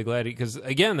actually really glad because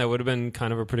again, that would have been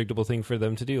kind of a predictable thing for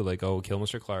them to do, like, oh, kill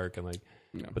Mr. Clark, and like,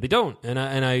 but they don't, and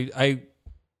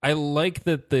I like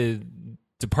that the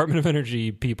Department of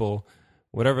Energy people,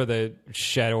 whatever the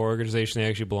shadow organization they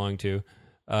actually belong to,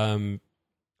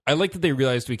 I like that they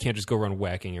realized we can't just go around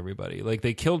whacking everybody. Like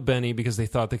they killed Benny because they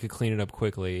thought they could clean it up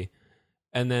quickly.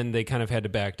 And then they kind of had to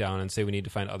back down and say we need to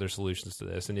find other solutions to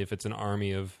this. And if it's an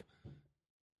army of,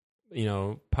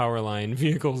 power line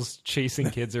vehicles chasing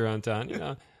kids around town,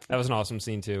 that was an awesome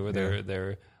scene too. Where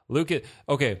they're Lucas.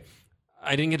 Okay,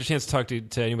 I didn't get a chance to talk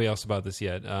to anybody else about this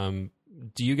yet.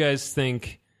 Do you guys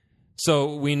think?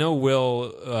 So we know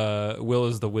Will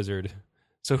is the wizard.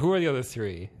 So who are the other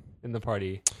three in the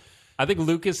party? I think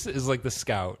Lucas is like the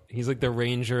scout. He's like the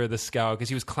ranger, the scout, because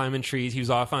he was climbing trees. He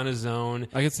was off on his own.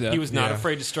 I can see that. He was not Yeah.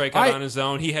 afraid to strike out on his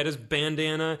own. He had his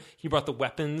bandana. He brought the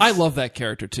weapons. I love that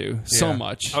character too so Yeah.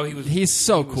 much. Oh, he's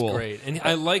so he was cool. great, and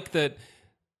I like that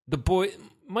the boy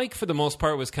Mike for the most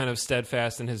part was kind of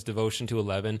steadfast in his devotion to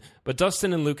 11, but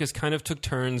Dustin and Lucas kind of took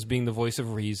turns being the voice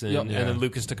of reason, Yep. and Yeah. then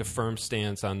Lucas took a firm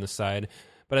stance on the side.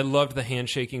 But I loved the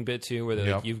handshaking bit too, where they're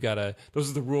like, Yep. "You've got to; those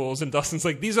are the rules." And Dustin's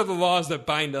like, "These are the laws that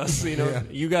bind us."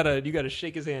 You gotta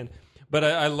shake his hand. But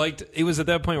I liked it. Was at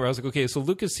that point where I was like, "Okay, so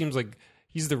Lucas seems like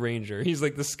he's the ranger. He's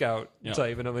like the scout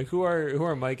type." And I'm like, "Who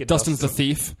are Mike and Dustin's Dustin?"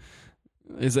 the thief.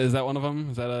 Is that one of them?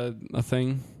 Is that a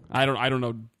thing? I don't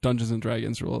know Dungeons and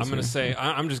Dragons rules. I'm gonna here. say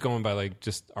I'm just going by like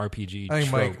just RPG I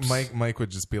think tropes. Mike would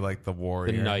just be like the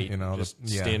warrior, The knight, the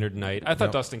standard knight. I thought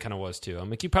Yep. Dustin kind of was too. I'm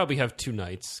like, you probably have two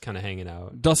knights kind of hanging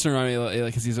out. Dustin reminded me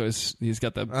because he's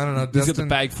got the I don't know. he's got the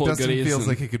bag full Dustin of goodies. feels and-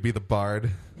 like he could be the bard.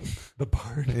 The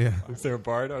bard. Yeah. Is there a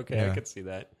bard? Okay, I Yeah. could see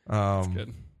that.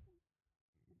 Good.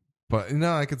 But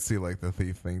no, I could see like the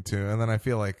thief thing too. And then I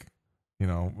feel like,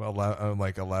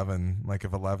 like 11. Like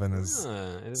if 11 is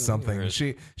something,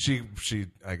 she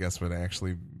I guess would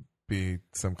actually be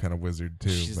some kind of wizard too.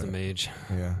 She's the mage.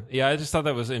 Yeah. Yeah, I just thought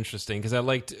that was interesting because I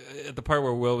liked the part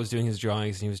where Will was doing his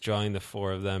drawings and he was drawing the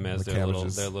four of them as their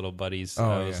little buddies.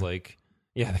 I was like,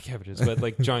 yeah, the cabbages, but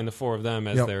like drawing the four of them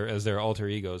as their alter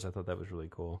egos. I thought that was really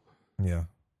cool. Yeah.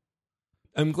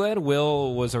 I'm glad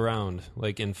Will was around,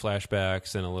 like in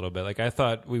flashbacks and a little bit. Like I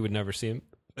thought we would never see him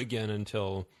again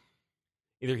until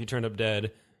either he turned up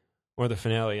dead or the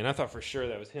finale. And I thought for sure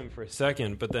that was him for a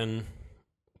second, but then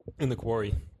in the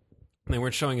quarry, they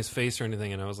weren't showing his face or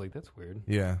anything, and I was like, that's weird.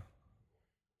 Yeah.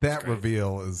 That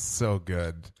reveal is so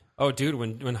good. Oh, dude,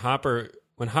 when Hopper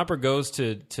goes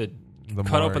to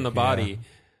cut open the body,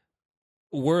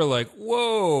 we're like,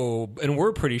 whoa, and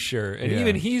we're pretty sure. And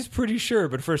even he's pretty sure,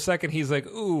 but for a second he's like,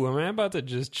 ooh, am I about to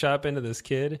just chop into this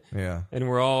kid? Yeah. And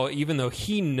we're all, even though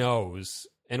he knows,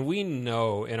 and we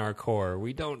know in our core,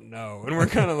 we don't know. And we're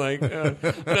kind of like,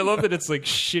 but I love that it's like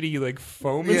shitty, like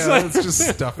foam. Yeah, it's just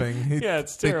stuffing.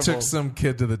 It's terrible. They took some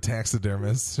kid to the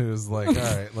taxidermist who was like, all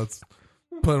right, let's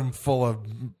put him full of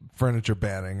furniture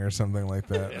batting or something like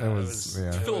that. Yeah, it was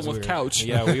fill him with couch.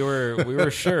 Yeah, we were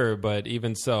sure, but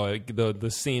even so,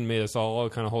 the scene made us all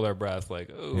kind of hold our breath, like,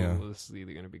 oh, this is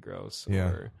either going to be gross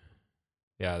or...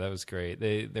 Yeah, that was great.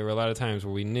 There were a lot of times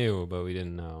where we knew, but we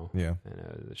didn't know. Yeah.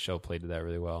 And the show played to that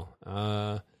really well.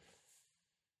 Yeah,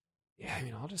 I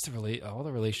mean, all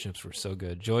the relationships were so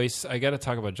good. Joyce, I got to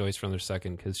talk about Joyce for another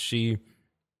second because she,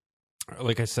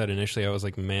 like I said initially, I was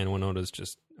like, man, Winona's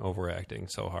just overacting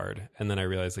so hard. And then I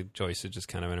realized like Joyce is just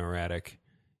kind of an erratic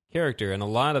character. And a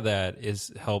lot of that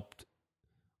is helped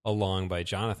along by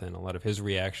Jonathan, a lot of his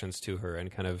reactions to her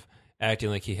and kind of acting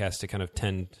like he has to kind of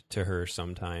tend to her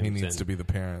sometimes. He needs to be the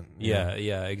parent. Yeah,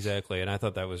 exactly. And I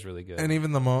thought that was really good. And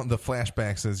even the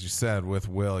flashbacks, as you said, with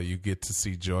Will, you get to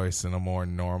see Joyce in a more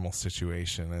normal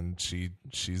situation, and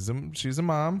she's a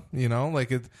mom.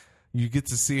 Like you get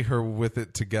to see her with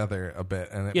it together a bit,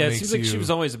 and it seems like she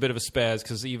was always a bit of a spaz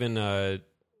because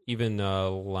even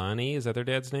Lonnie, is that their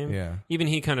dad's name? Yeah. Even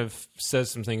he kind of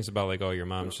says some things about like, oh, your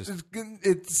mom's just...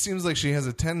 It seems like she has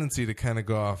a tendency to kind of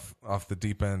go off the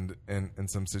deep end in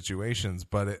some situations,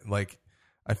 but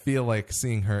I feel like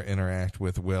seeing her interact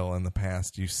with Will in the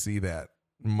past, you see that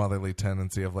motherly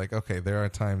tendency of like, okay, there are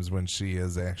times when she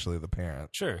is actually the parent.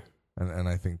 Sure. And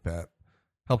I think that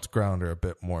helped ground her a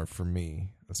bit more for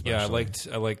me, especially.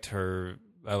 Yeah, I liked her...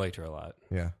 I liked her a lot.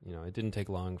 Yeah. It didn't take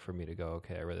long for me to go,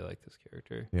 okay, I really like this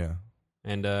character. Yeah.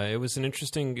 And it was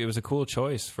a cool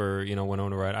choice for,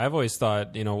 Winona Ryder. I've always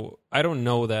thought, I don't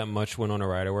know that much Winona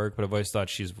Ryder work, but I've always thought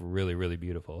she's really, really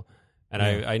beautiful. And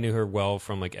I knew her well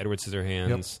from like Edward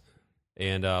Scissorhands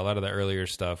and a lot of the earlier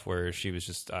stuff where she was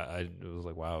just, I was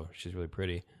like, wow, she's really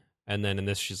pretty. And then in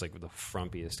this, she's like the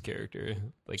frumpiest character,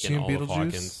 like in all of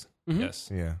Hawkins. Mm-hmm.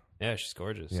 Yes. Yeah. Yeah, she's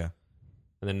gorgeous. Yeah.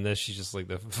 And then this, she's just like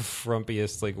the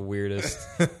frumpiest, like weirdest,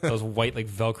 those white like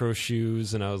Velcro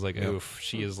shoes. And I was like, oof,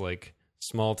 she is like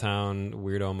small town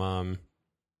weirdo mom.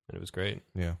 And it was great.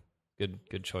 Yeah.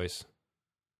 Good choice.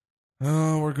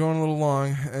 Oh, we're going a little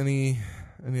long. Any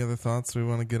other thoughts we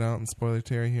want to get out in spoiler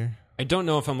Terry here? I don't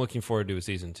know if I'm looking forward to a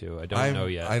season 2. I don't know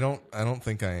yet. I don't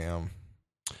think I am.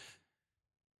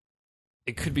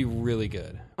 It could be really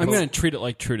good. I'm going to treat it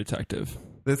like True Detective.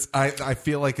 I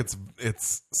feel like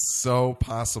it's so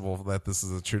possible that this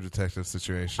is a True Detective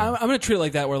situation. I'm going to treat it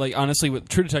like that, where like honestly, with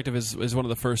True Detective is one of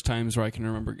the first times where I can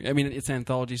remember. I mean, it's an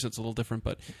anthology, so it's a little different,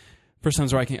 but first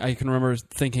times where I can remember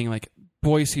thinking like,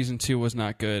 boy, season 2 was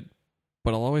not good,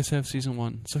 but I'll always have season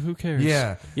 1, so who cares?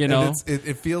 Yeah, And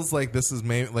it feels like this is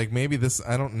maybe this.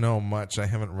 I don't know much. I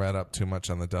haven't read up too much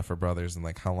on the Duffer Brothers and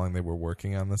like how long they were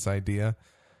working on this idea.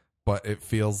 But it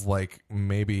feels like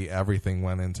maybe everything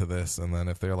went into this, and then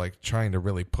if they're like trying to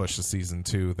really push a season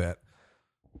 2, that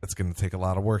it's going to take a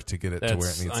lot of work to get it to where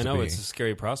it needs to be. I know it's a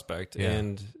scary prospect,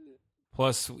 and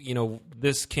plus,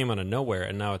 this came out of nowhere,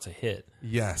 and now it's a hit.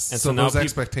 Yes, and so those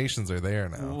expectations are there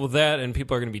now. Well, that and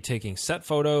people are going to be taking set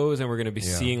photos, and we're going to be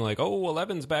seeing like, oh,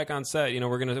 11's back on set.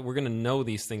 We're gonna know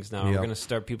these things now.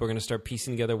 Yep. People are going to start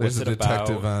piecing together what's it about. There's a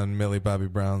detective on Millie Bobby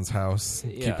Brown's house,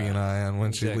 keeping an eye on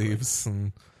when she leaves,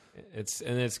 and. It's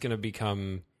going to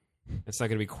become. It's not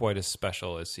going to be quite as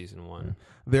special as season 1.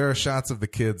 There are shots of the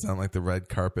kids on like the red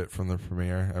carpet from the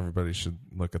premiere. Everybody should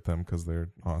look at them because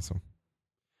they're awesome.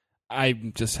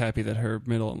 I'm just happy that her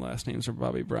middle and last names are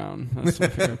Bobby Brown. That's my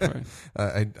favorite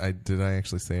part. Did I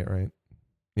actually say it right?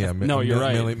 Yeah, No, you're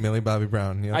right. Millie Bobby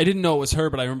Brown. Yep. I didn't know it was her,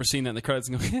 but I remember seeing that in the credits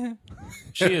and going,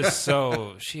 She is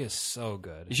so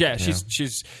good. yeah, she's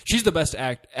the best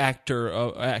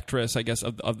actress, I guess,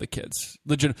 of the kids.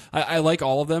 Legit, I like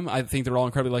all of them. I think they're all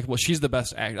incredibly likable. She's the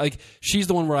best act. Like, she's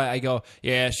the one where I go,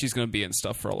 yeah, she's going to be in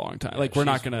stuff for a long time. Like, we're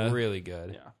not going to really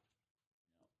good. Yeah.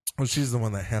 Well, she's the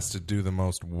one that has to do the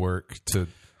most work to,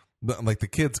 like, the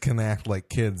kids can act like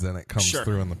kids and it comes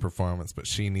through in the performance, but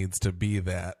she needs to be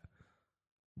that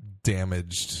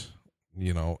damaged,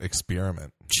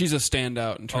 experiment. She's a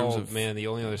standout in terms of. Oh man, the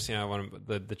only other scene I want,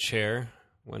 the chair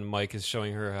when Mike is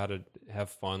showing her how to have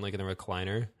fun, like in the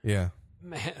recliner. Yeah.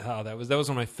 Man, that was one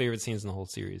of my favorite scenes in the whole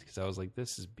series because I was like,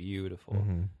 this is beautiful.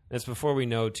 Mm-hmm. It's before we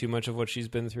know too much of what she's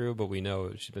been through, but we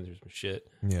know she's been through some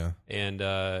shit. Yeah. And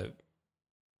yeah,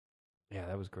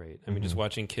 that was great. I mean, just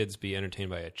watching kids be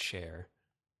entertained by a chair.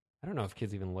 I don't know if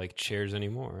kids even like chairs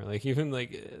anymore. Like, even I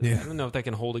don't know if that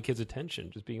can hold a kid's attention.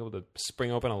 Just being able to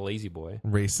spring open a lazy boy,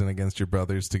 racing against your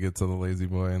brothers to get to the lazy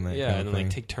boy, and that kind of then thing. like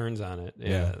take turns on it.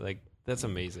 Yeah, like that's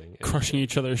amazing. Crushing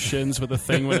each other's shins with a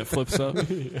thing when it flips up.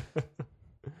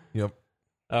 Yep.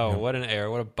 Oh, what an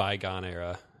era! What a bygone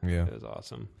era. Yeah, it was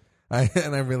awesome. I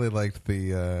really liked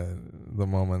the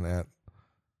moment at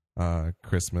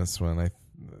Christmas when I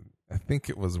think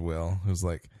it was Will who's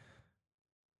like.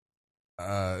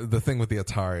 The thing with the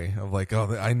Atari of like,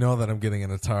 oh, I know that I'm getting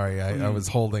an Atari. I was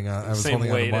holding on. I was Same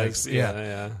holding on weight the as,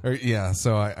 mics. Yeah.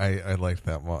 So I liked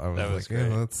that. I was like,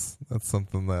 great. yeah, that's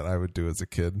something that I would do as a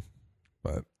kid.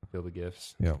 But feel the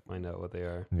gifts. Yep. Find out what they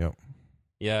are. Yep.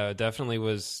 Yeah, it definitely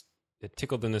was. It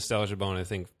tickled the nostalgia bone. I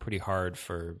think pretty hard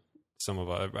for some of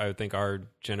us. I would think our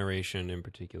generation in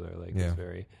particular. Like, was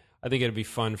very. I think it'd be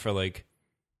fun for like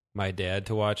my dad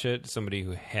to watch it. Somebody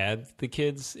who had the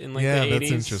kids in like the 80s. Yeah,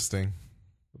 that's interesting.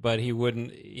 But he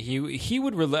wouldn't. He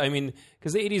would. I mean,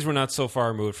 because the 80s were not so far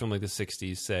removed from like the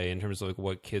 60s, say, in terms of like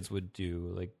what kids would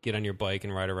do, like get on your bike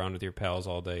and ride around with your pals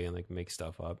all day and like make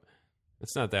stuff up.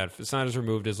 It's not as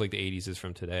removed as like the 80s is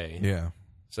from today. Yeah.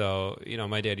 So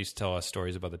my dad used to tell us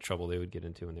stories about the trouble they would get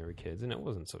into when they were kids, and it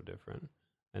wasn't so different.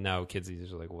 And now kids these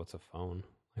days are like, "What's a phone?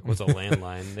 Like, what's a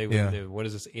landline? They what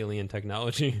is this alien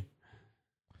technology?"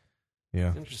 Yeah.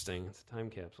 It's interesting. It's a time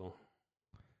capsule.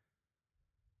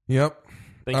 Yep.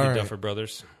 Thank you, Duffer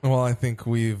Brothers. Well, I think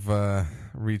we've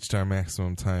reached our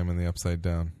maximum time in the Upside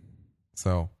Down.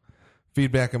 So,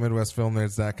 feedback at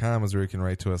MidwestFilmNerds.com is where you can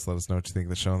write to us. Let us know what you think of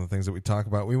the show and the things that we talk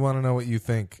about. We want to know what you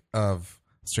think of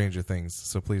Stranger Things,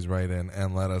 so please write in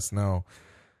and let us know.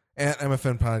 At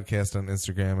MFN Podcast on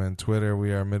Instagram and Twitter,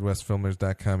 we are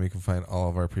MidwestFilmNerds.com. You can find all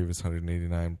of our previous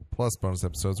 189 plus bonus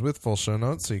episodes with full show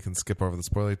notes, so you can skip over the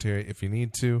spoiler territory if you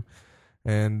need to.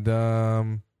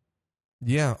 And,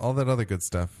 yeah, all that other good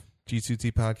stuff.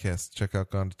 G2T Podcast. Check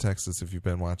out Gone to Texas if you've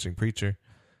been watching Preacher.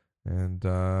 And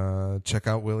check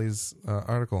out Willie's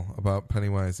article about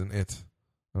Pennywise and It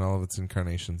and all of its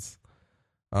incarnations.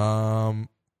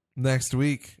 Next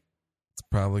week, it's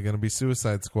probably going to be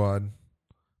Suicide Squad.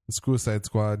 The Suicide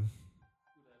Squad.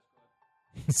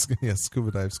 Yeah,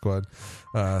 Scuba Dive Squad.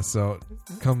 So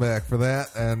come back for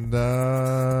that. And,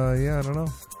 I don't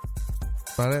know.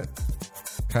 About it.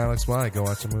 Kyle XY, go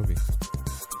watch a movie.